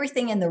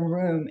 everything in the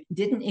room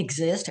didn't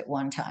exist at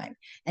one time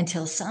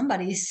until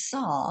somebody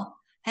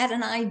had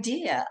an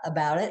idea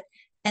about it,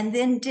 and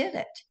then did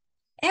it.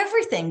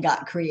 Everything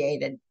got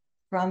created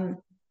from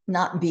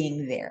not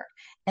being there.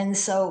 And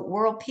so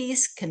world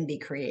peace can be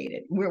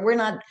created. We're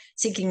not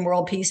seeking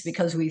world peace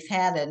because we've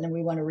had it and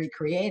we want to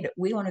recreate it.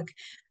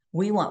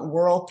 We want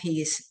world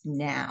peace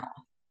now.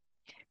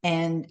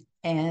 And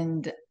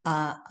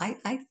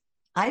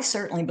I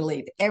certainly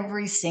believe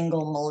every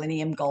single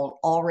Millennium Goal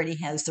already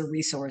has the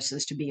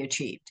resources to be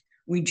achieved.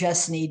 We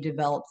just need to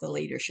develop the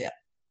leadership.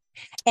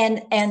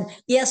 And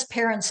yes,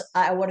 parents,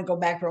 I want to go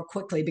back real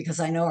quickly because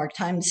I know our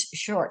time's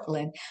short,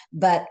 Lynn,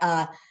 but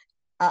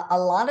a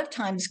lot of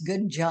times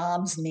good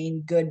jobs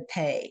mean good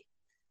pay.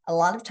 A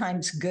lot of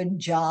times good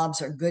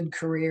jobs or good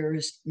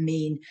careers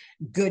mean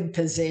good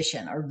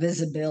position or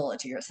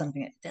visibility or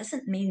something. It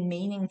doesn't mean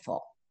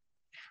meaningful.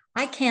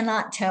 I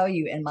cannot tell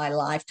you in my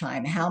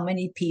lifetime how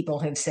many people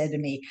have said to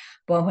me,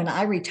 well, when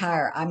I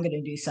retire, I'm going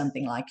to do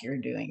something like you're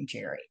doing,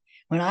 Jerry.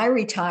 When I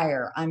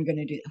retire, I'm going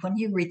to do. When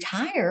you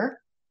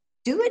retire,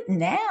 do it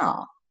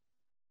now.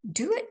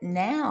 Do it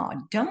now.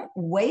 Don't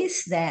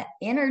waste that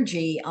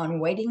energy on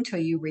waiting till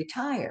you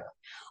retire,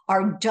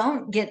 or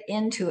don't get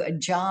into a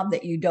job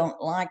that you don't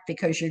like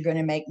because you're going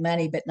to make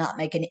money but not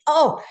make a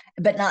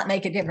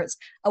difference.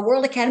 A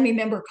World Academy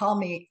member called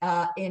me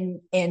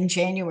in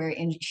January,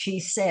 and she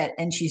said,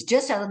 and she's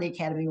just out of the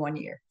academy 1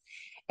 year,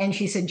 and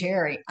she said,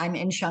 Jerry, I'm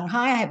in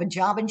Shanghai. I have a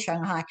job in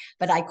Shanghai,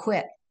 but I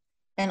quit.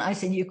 And I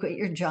said, you quit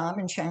your job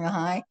in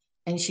Shanghai?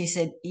 And she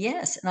said,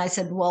 yes. And I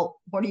said, well,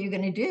 what are you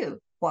going to do?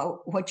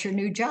 Well, what's your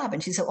new job?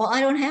 And she said, well, I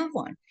don't have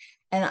one.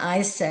 And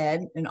I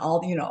said, and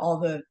all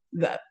the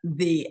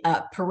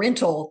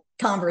parental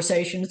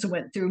conversations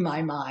went through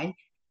my mind.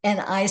 And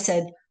I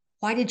said,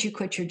 why did you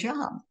quit your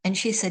job? And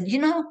she said,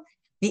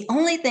 the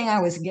only thing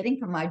I was getting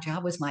from my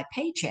job was my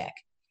paycheck.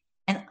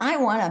 And I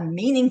want a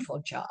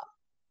meaningful job.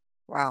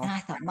 Wow. And I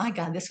thought, my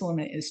God, this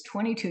woman is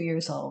 22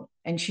 years old,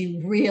 and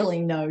she really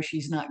knows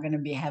she's not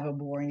going to have a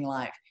boring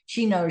life.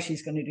 She knows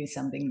she's going to do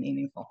something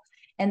meaningful.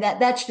 And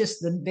that's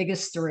just the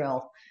biggest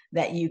thrill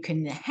that you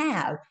can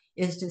have,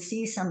 is to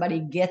see somebody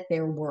get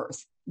their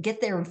worth,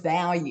 get their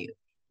value,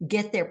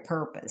 get their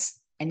purpose,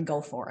 and go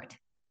for it.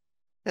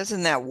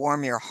 Doesn't that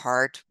warm your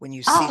heart when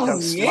you see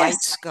those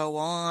lights go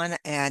on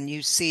and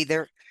you see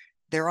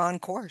they're on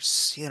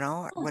course,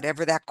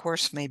 whatever that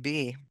course may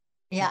be.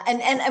 Yeah,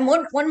 and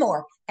one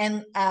more.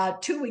 And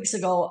 2 weeks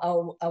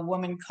ago, a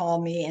woman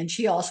called me, and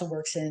she also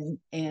works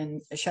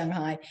in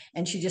Shanghai,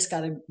 and she just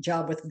got a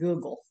job with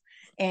Google.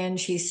 And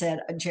she said,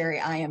 Jerry,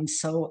 I am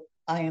so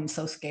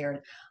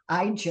scared.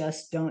 I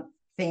just don't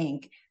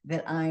think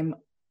that I'm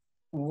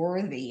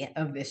worthy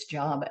of this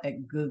job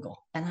at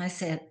Google. And I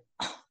said,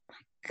 oh my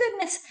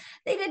goodness,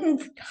 they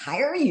didn't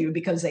hire you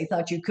because they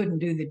thought you couldn't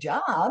do the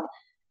job.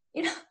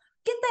 Get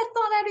that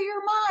thought out of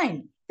your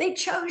mind. They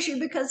chose you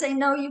because they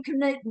know you can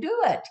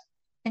do it.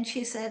 And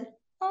she said,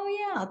 "Oh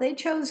yeah, they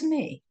chose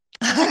me."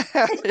 And I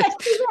said,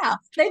 "Yeah,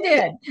 they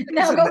did.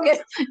 Now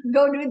Isn't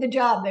go do the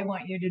job they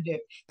want you to do."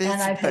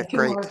 And I've had that two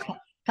more great?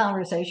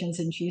 conversations,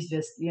 and she's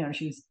just,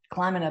 she's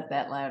climbing up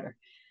that ladder.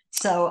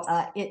 So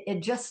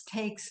it just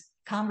takes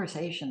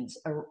conversations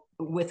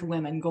with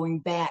women, going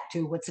back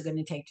to what's it going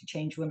to take to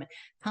change women.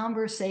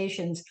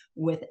 Conversations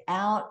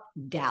without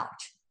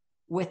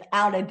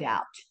a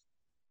doubt.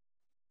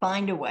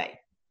 Find a way,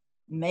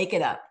 make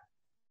it up.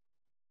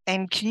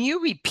 And can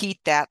you repeat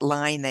that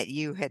line that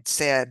you had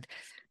said,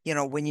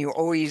 when you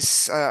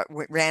always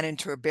ran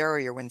into a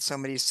barrier when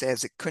somebody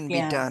says it couldn't be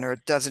Yeah, done or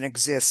it doesn't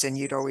exist, and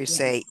you'd always yeah.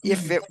 say,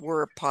 if it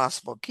were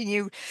possible. Can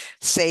you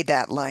say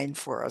that line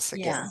for us Yeah.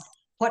 again?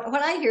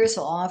 What I hear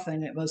so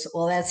often, it was,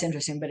 well, that's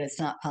interesting, but it's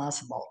not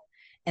possible.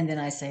 And then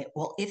I say,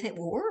 well, if it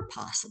were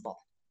possible,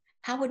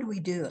 how would we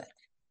do it?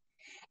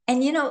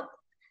 And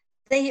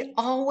they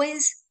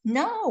always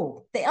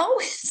know. They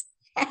always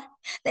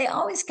they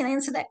always can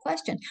answer that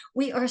question.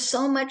 We are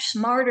so much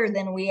smarter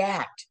than we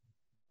act.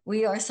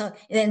 We are so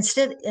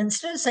instead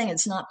of saying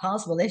it's not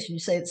possible, they should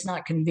say it's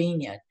not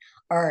convenient,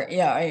 or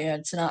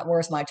it's not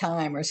worth my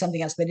time, or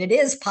something else. But it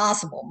is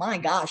possible. My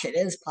gosh, it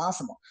is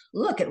possible.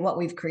 Look at what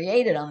we've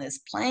created on this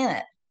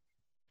planet.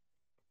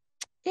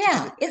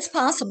 Yeah, it's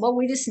possible.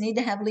 We just need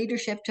to have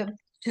leadership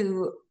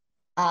to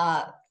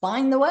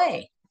find the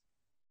way.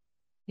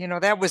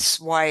 That was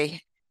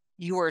why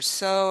you are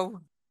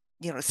so,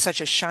 such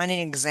a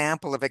shining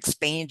example of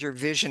expanding your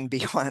vision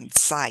beyond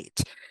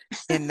sight,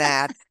 in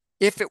that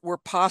if it were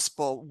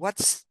possible,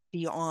 what's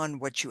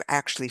beyond what you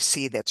actually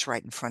see that's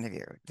right in front of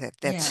you,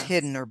 that's Yeah,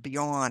 hidden or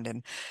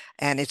beyond,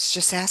 and it's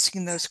just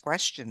asking those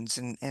questions,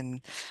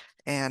 and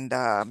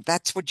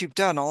that's what you've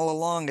done all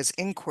along, is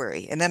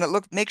inquiry, and then it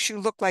makes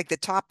you look like the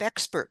top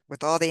expert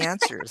with all the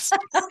answers.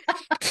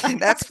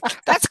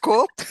 That's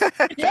cool.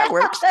 yeah, That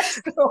works.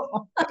 that's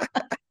cool.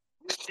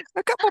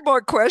 A couple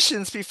more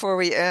questions before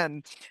we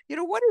end.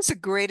 What is the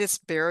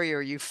greatest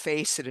barrier you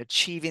face in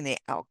achieving the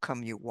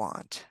outcome you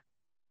want?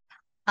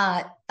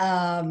 Uh,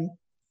 um,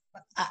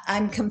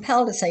 I'm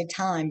compelled to say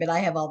time, but I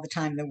have all the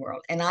time in the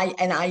world, and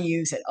I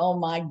use it. Oh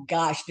my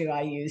gosh, do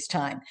I use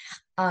time?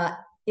 Uh,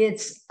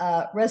 it's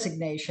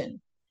resignation.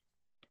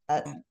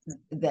 uh,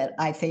 that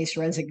I face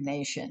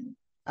resignation.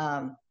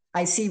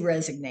 I see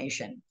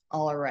resignation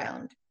all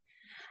around,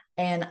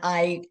 and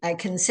I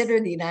consider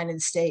the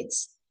United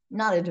States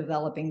not a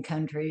developing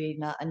country,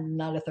 not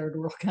a third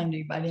world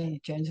country by any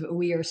chance, but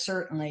we are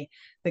certainly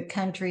the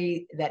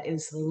country that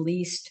is the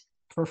least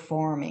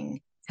performing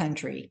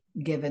country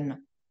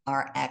given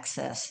our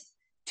access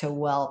to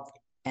wealth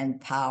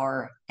and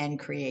power and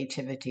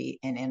creativity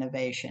and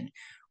innovation.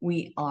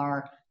 We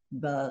are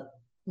the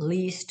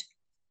least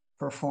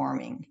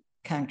performing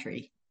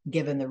country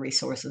given the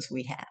resources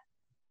we have.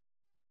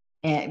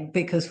 And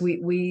because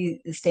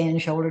we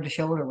stand shoulder to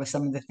shoulder with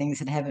some of the things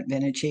that haven't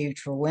been achieved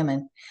for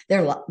women.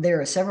 There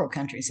are several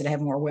countries that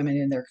have more women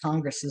in their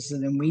congresses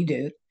than we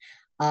do,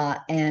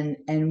 and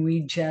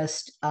we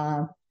just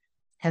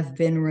have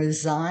been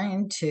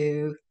resigned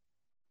to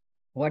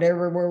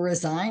whatever we're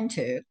resigned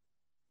to,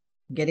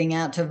 getting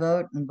out to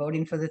vote and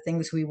voting for the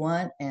things we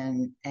want,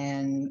 and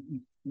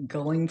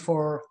going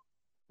for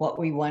what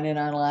we want in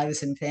our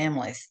lives and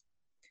families.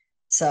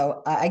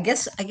 So I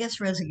guess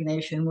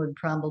resignation would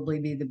probably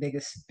be the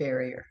biggest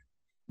barrier.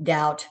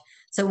 Doubt.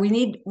 So we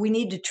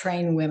need to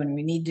train women.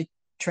 We need to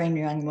train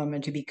young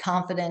women to be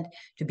confident,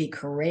 to be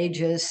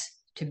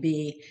courageous, to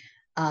be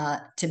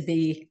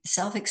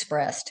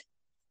self-expressed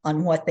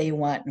on what they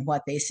want and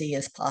what they see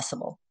as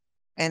possible.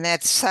 And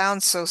that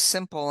sounds so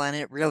simple, and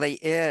it really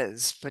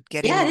is, but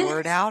getting Yeah, the it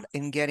word is. out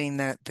and getting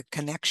the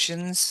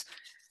connections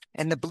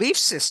and the belief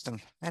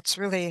system, that's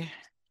really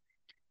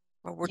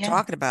what we're Yeah.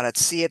 talking about.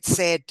 It's see it,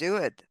 say it, do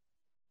it.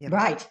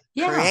 Right.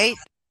 Yeah. Create,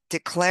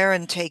 declare,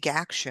 and take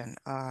action.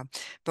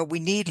 But we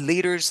need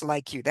leaders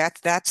like you.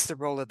 That's the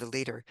role of the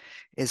leader,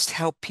 is to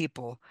help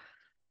people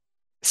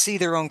see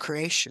their own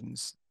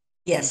creations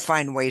and Yes.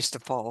 find ways to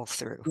follow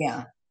through.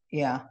 Yeah.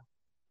 Yeah.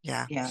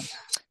 Yeah. Yeah.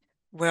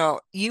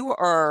 Well, you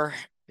are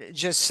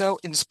just so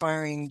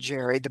inspiring,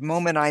 Jerry. The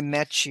moment I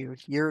met you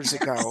years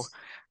ago,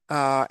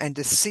 and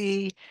to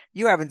see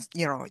you haven't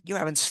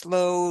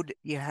slowed.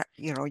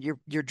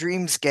 Your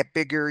dreams get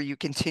bigger. You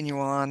continue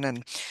on,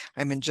 and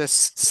I'm in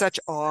just such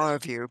awe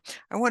of you.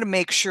 I want to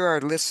make sure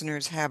our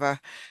listeners have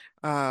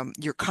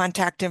your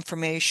contact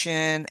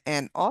information,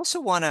 and also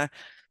want to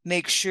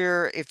make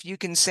sure if you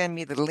can send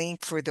me the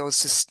link for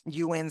those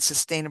UN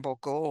sustainable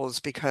goals,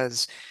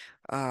 because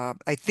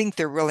I think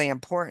they're really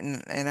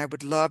important, and I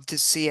would love to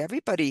see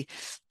everybody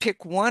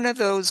pick one of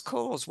those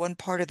goals, one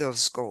part of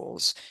those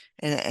goals,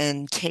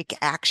 and take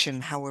action,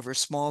 however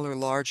small or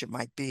large it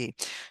might be.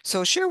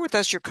 So share with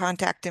us your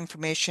contact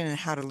information and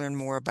how to learn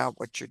more about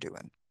what you're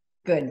doing.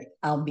 Good.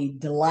 I'll be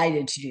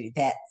delighted to do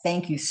that.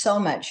 Thank you so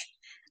much,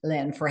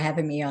 Lynn, for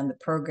having me on the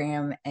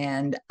program.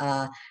 And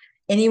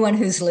anyone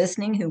who's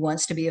listening who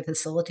wants to be a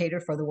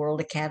facilitator for the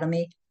World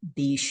Academy,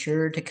 be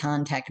sure to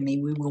contact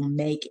me. We will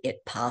make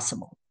it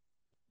possible.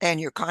 And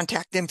your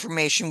contact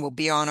information will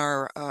be on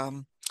our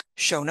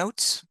show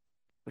notes,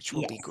 which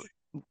will Yes. be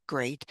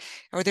great.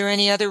 Are there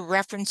any other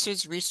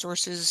references,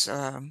 resources,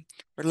 or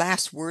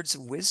last words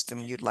of wisdom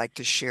you'd like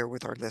to share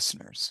with our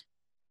listeners?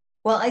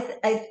 Well,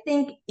 I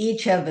think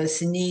each of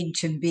us need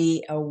to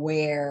be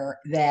aware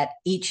that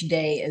each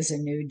day is a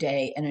new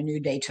day and a new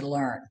day to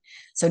learn.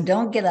 So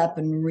don't get up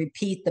and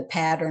repeat the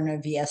pattern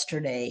of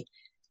yesterday.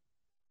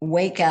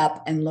 Wake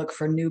up and look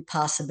for new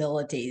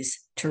possibilities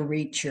to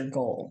reach your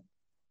goal.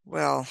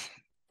 Well,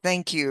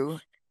 thank you.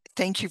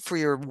 Thank you for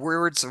your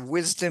words of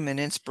wisdom and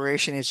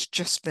inspiration. It's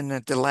just been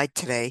a delight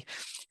today.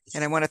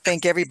 And I want to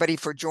thank everybody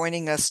for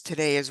joining us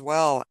today as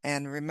well.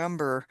 And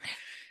remember,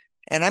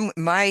 and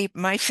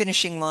my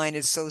finishing line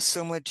is so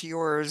similar to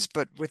yours,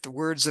 but with the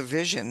words of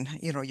vision.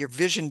 Your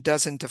vision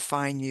doesn't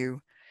define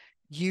you.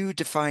 You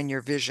define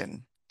your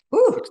vision.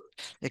 Ooh.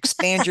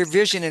 Expand your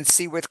vision and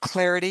see with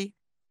clarity,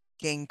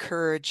 gain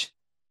courage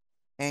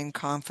and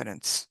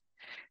confidence.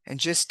 And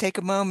just take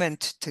a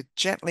moment to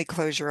gently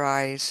close your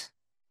eyes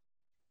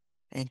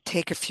and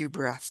take a few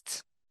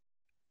breaths.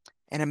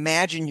 And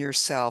imagine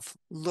yourself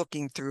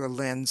looking through a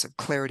lens of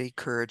clarity,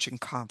 courage, and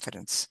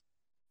confidence.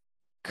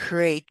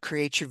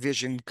 Create your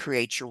vision,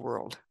 create your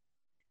world.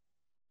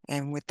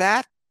 And with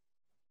that,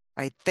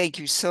 I thank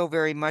you so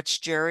very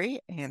much, Jerrie,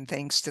 and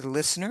thanks to the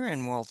listener,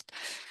 and we'll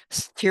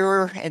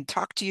hear and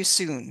talk to you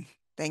soon.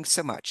 Thanks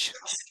so much.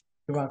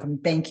 You're welcome.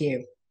 Thank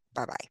you.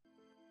 Bye-bye.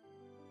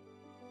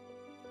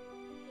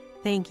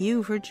 Thank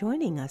you for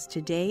joining us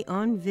today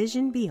on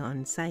Vision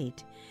Beyond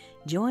Sight.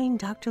 Join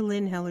Dr.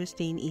 Lynn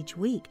Hellerstein each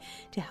week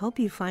to help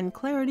you find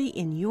clarity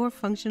in your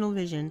functional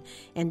vision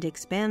and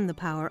expand the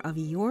power of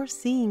your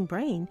seeing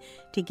brain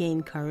to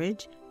gain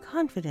courage,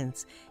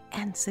 confidence,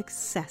 and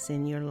success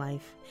in your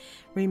life.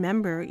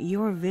 Remember,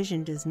 your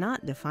vision does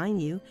not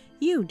define you.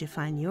 You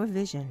define your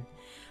vision.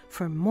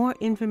 For more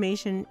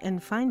information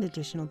and find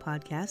additional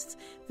podcasts,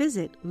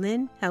 visit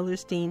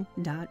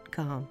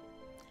lynnhellerstein.com.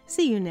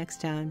 See you next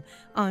time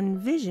on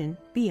Vision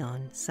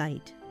Beyond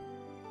Sight.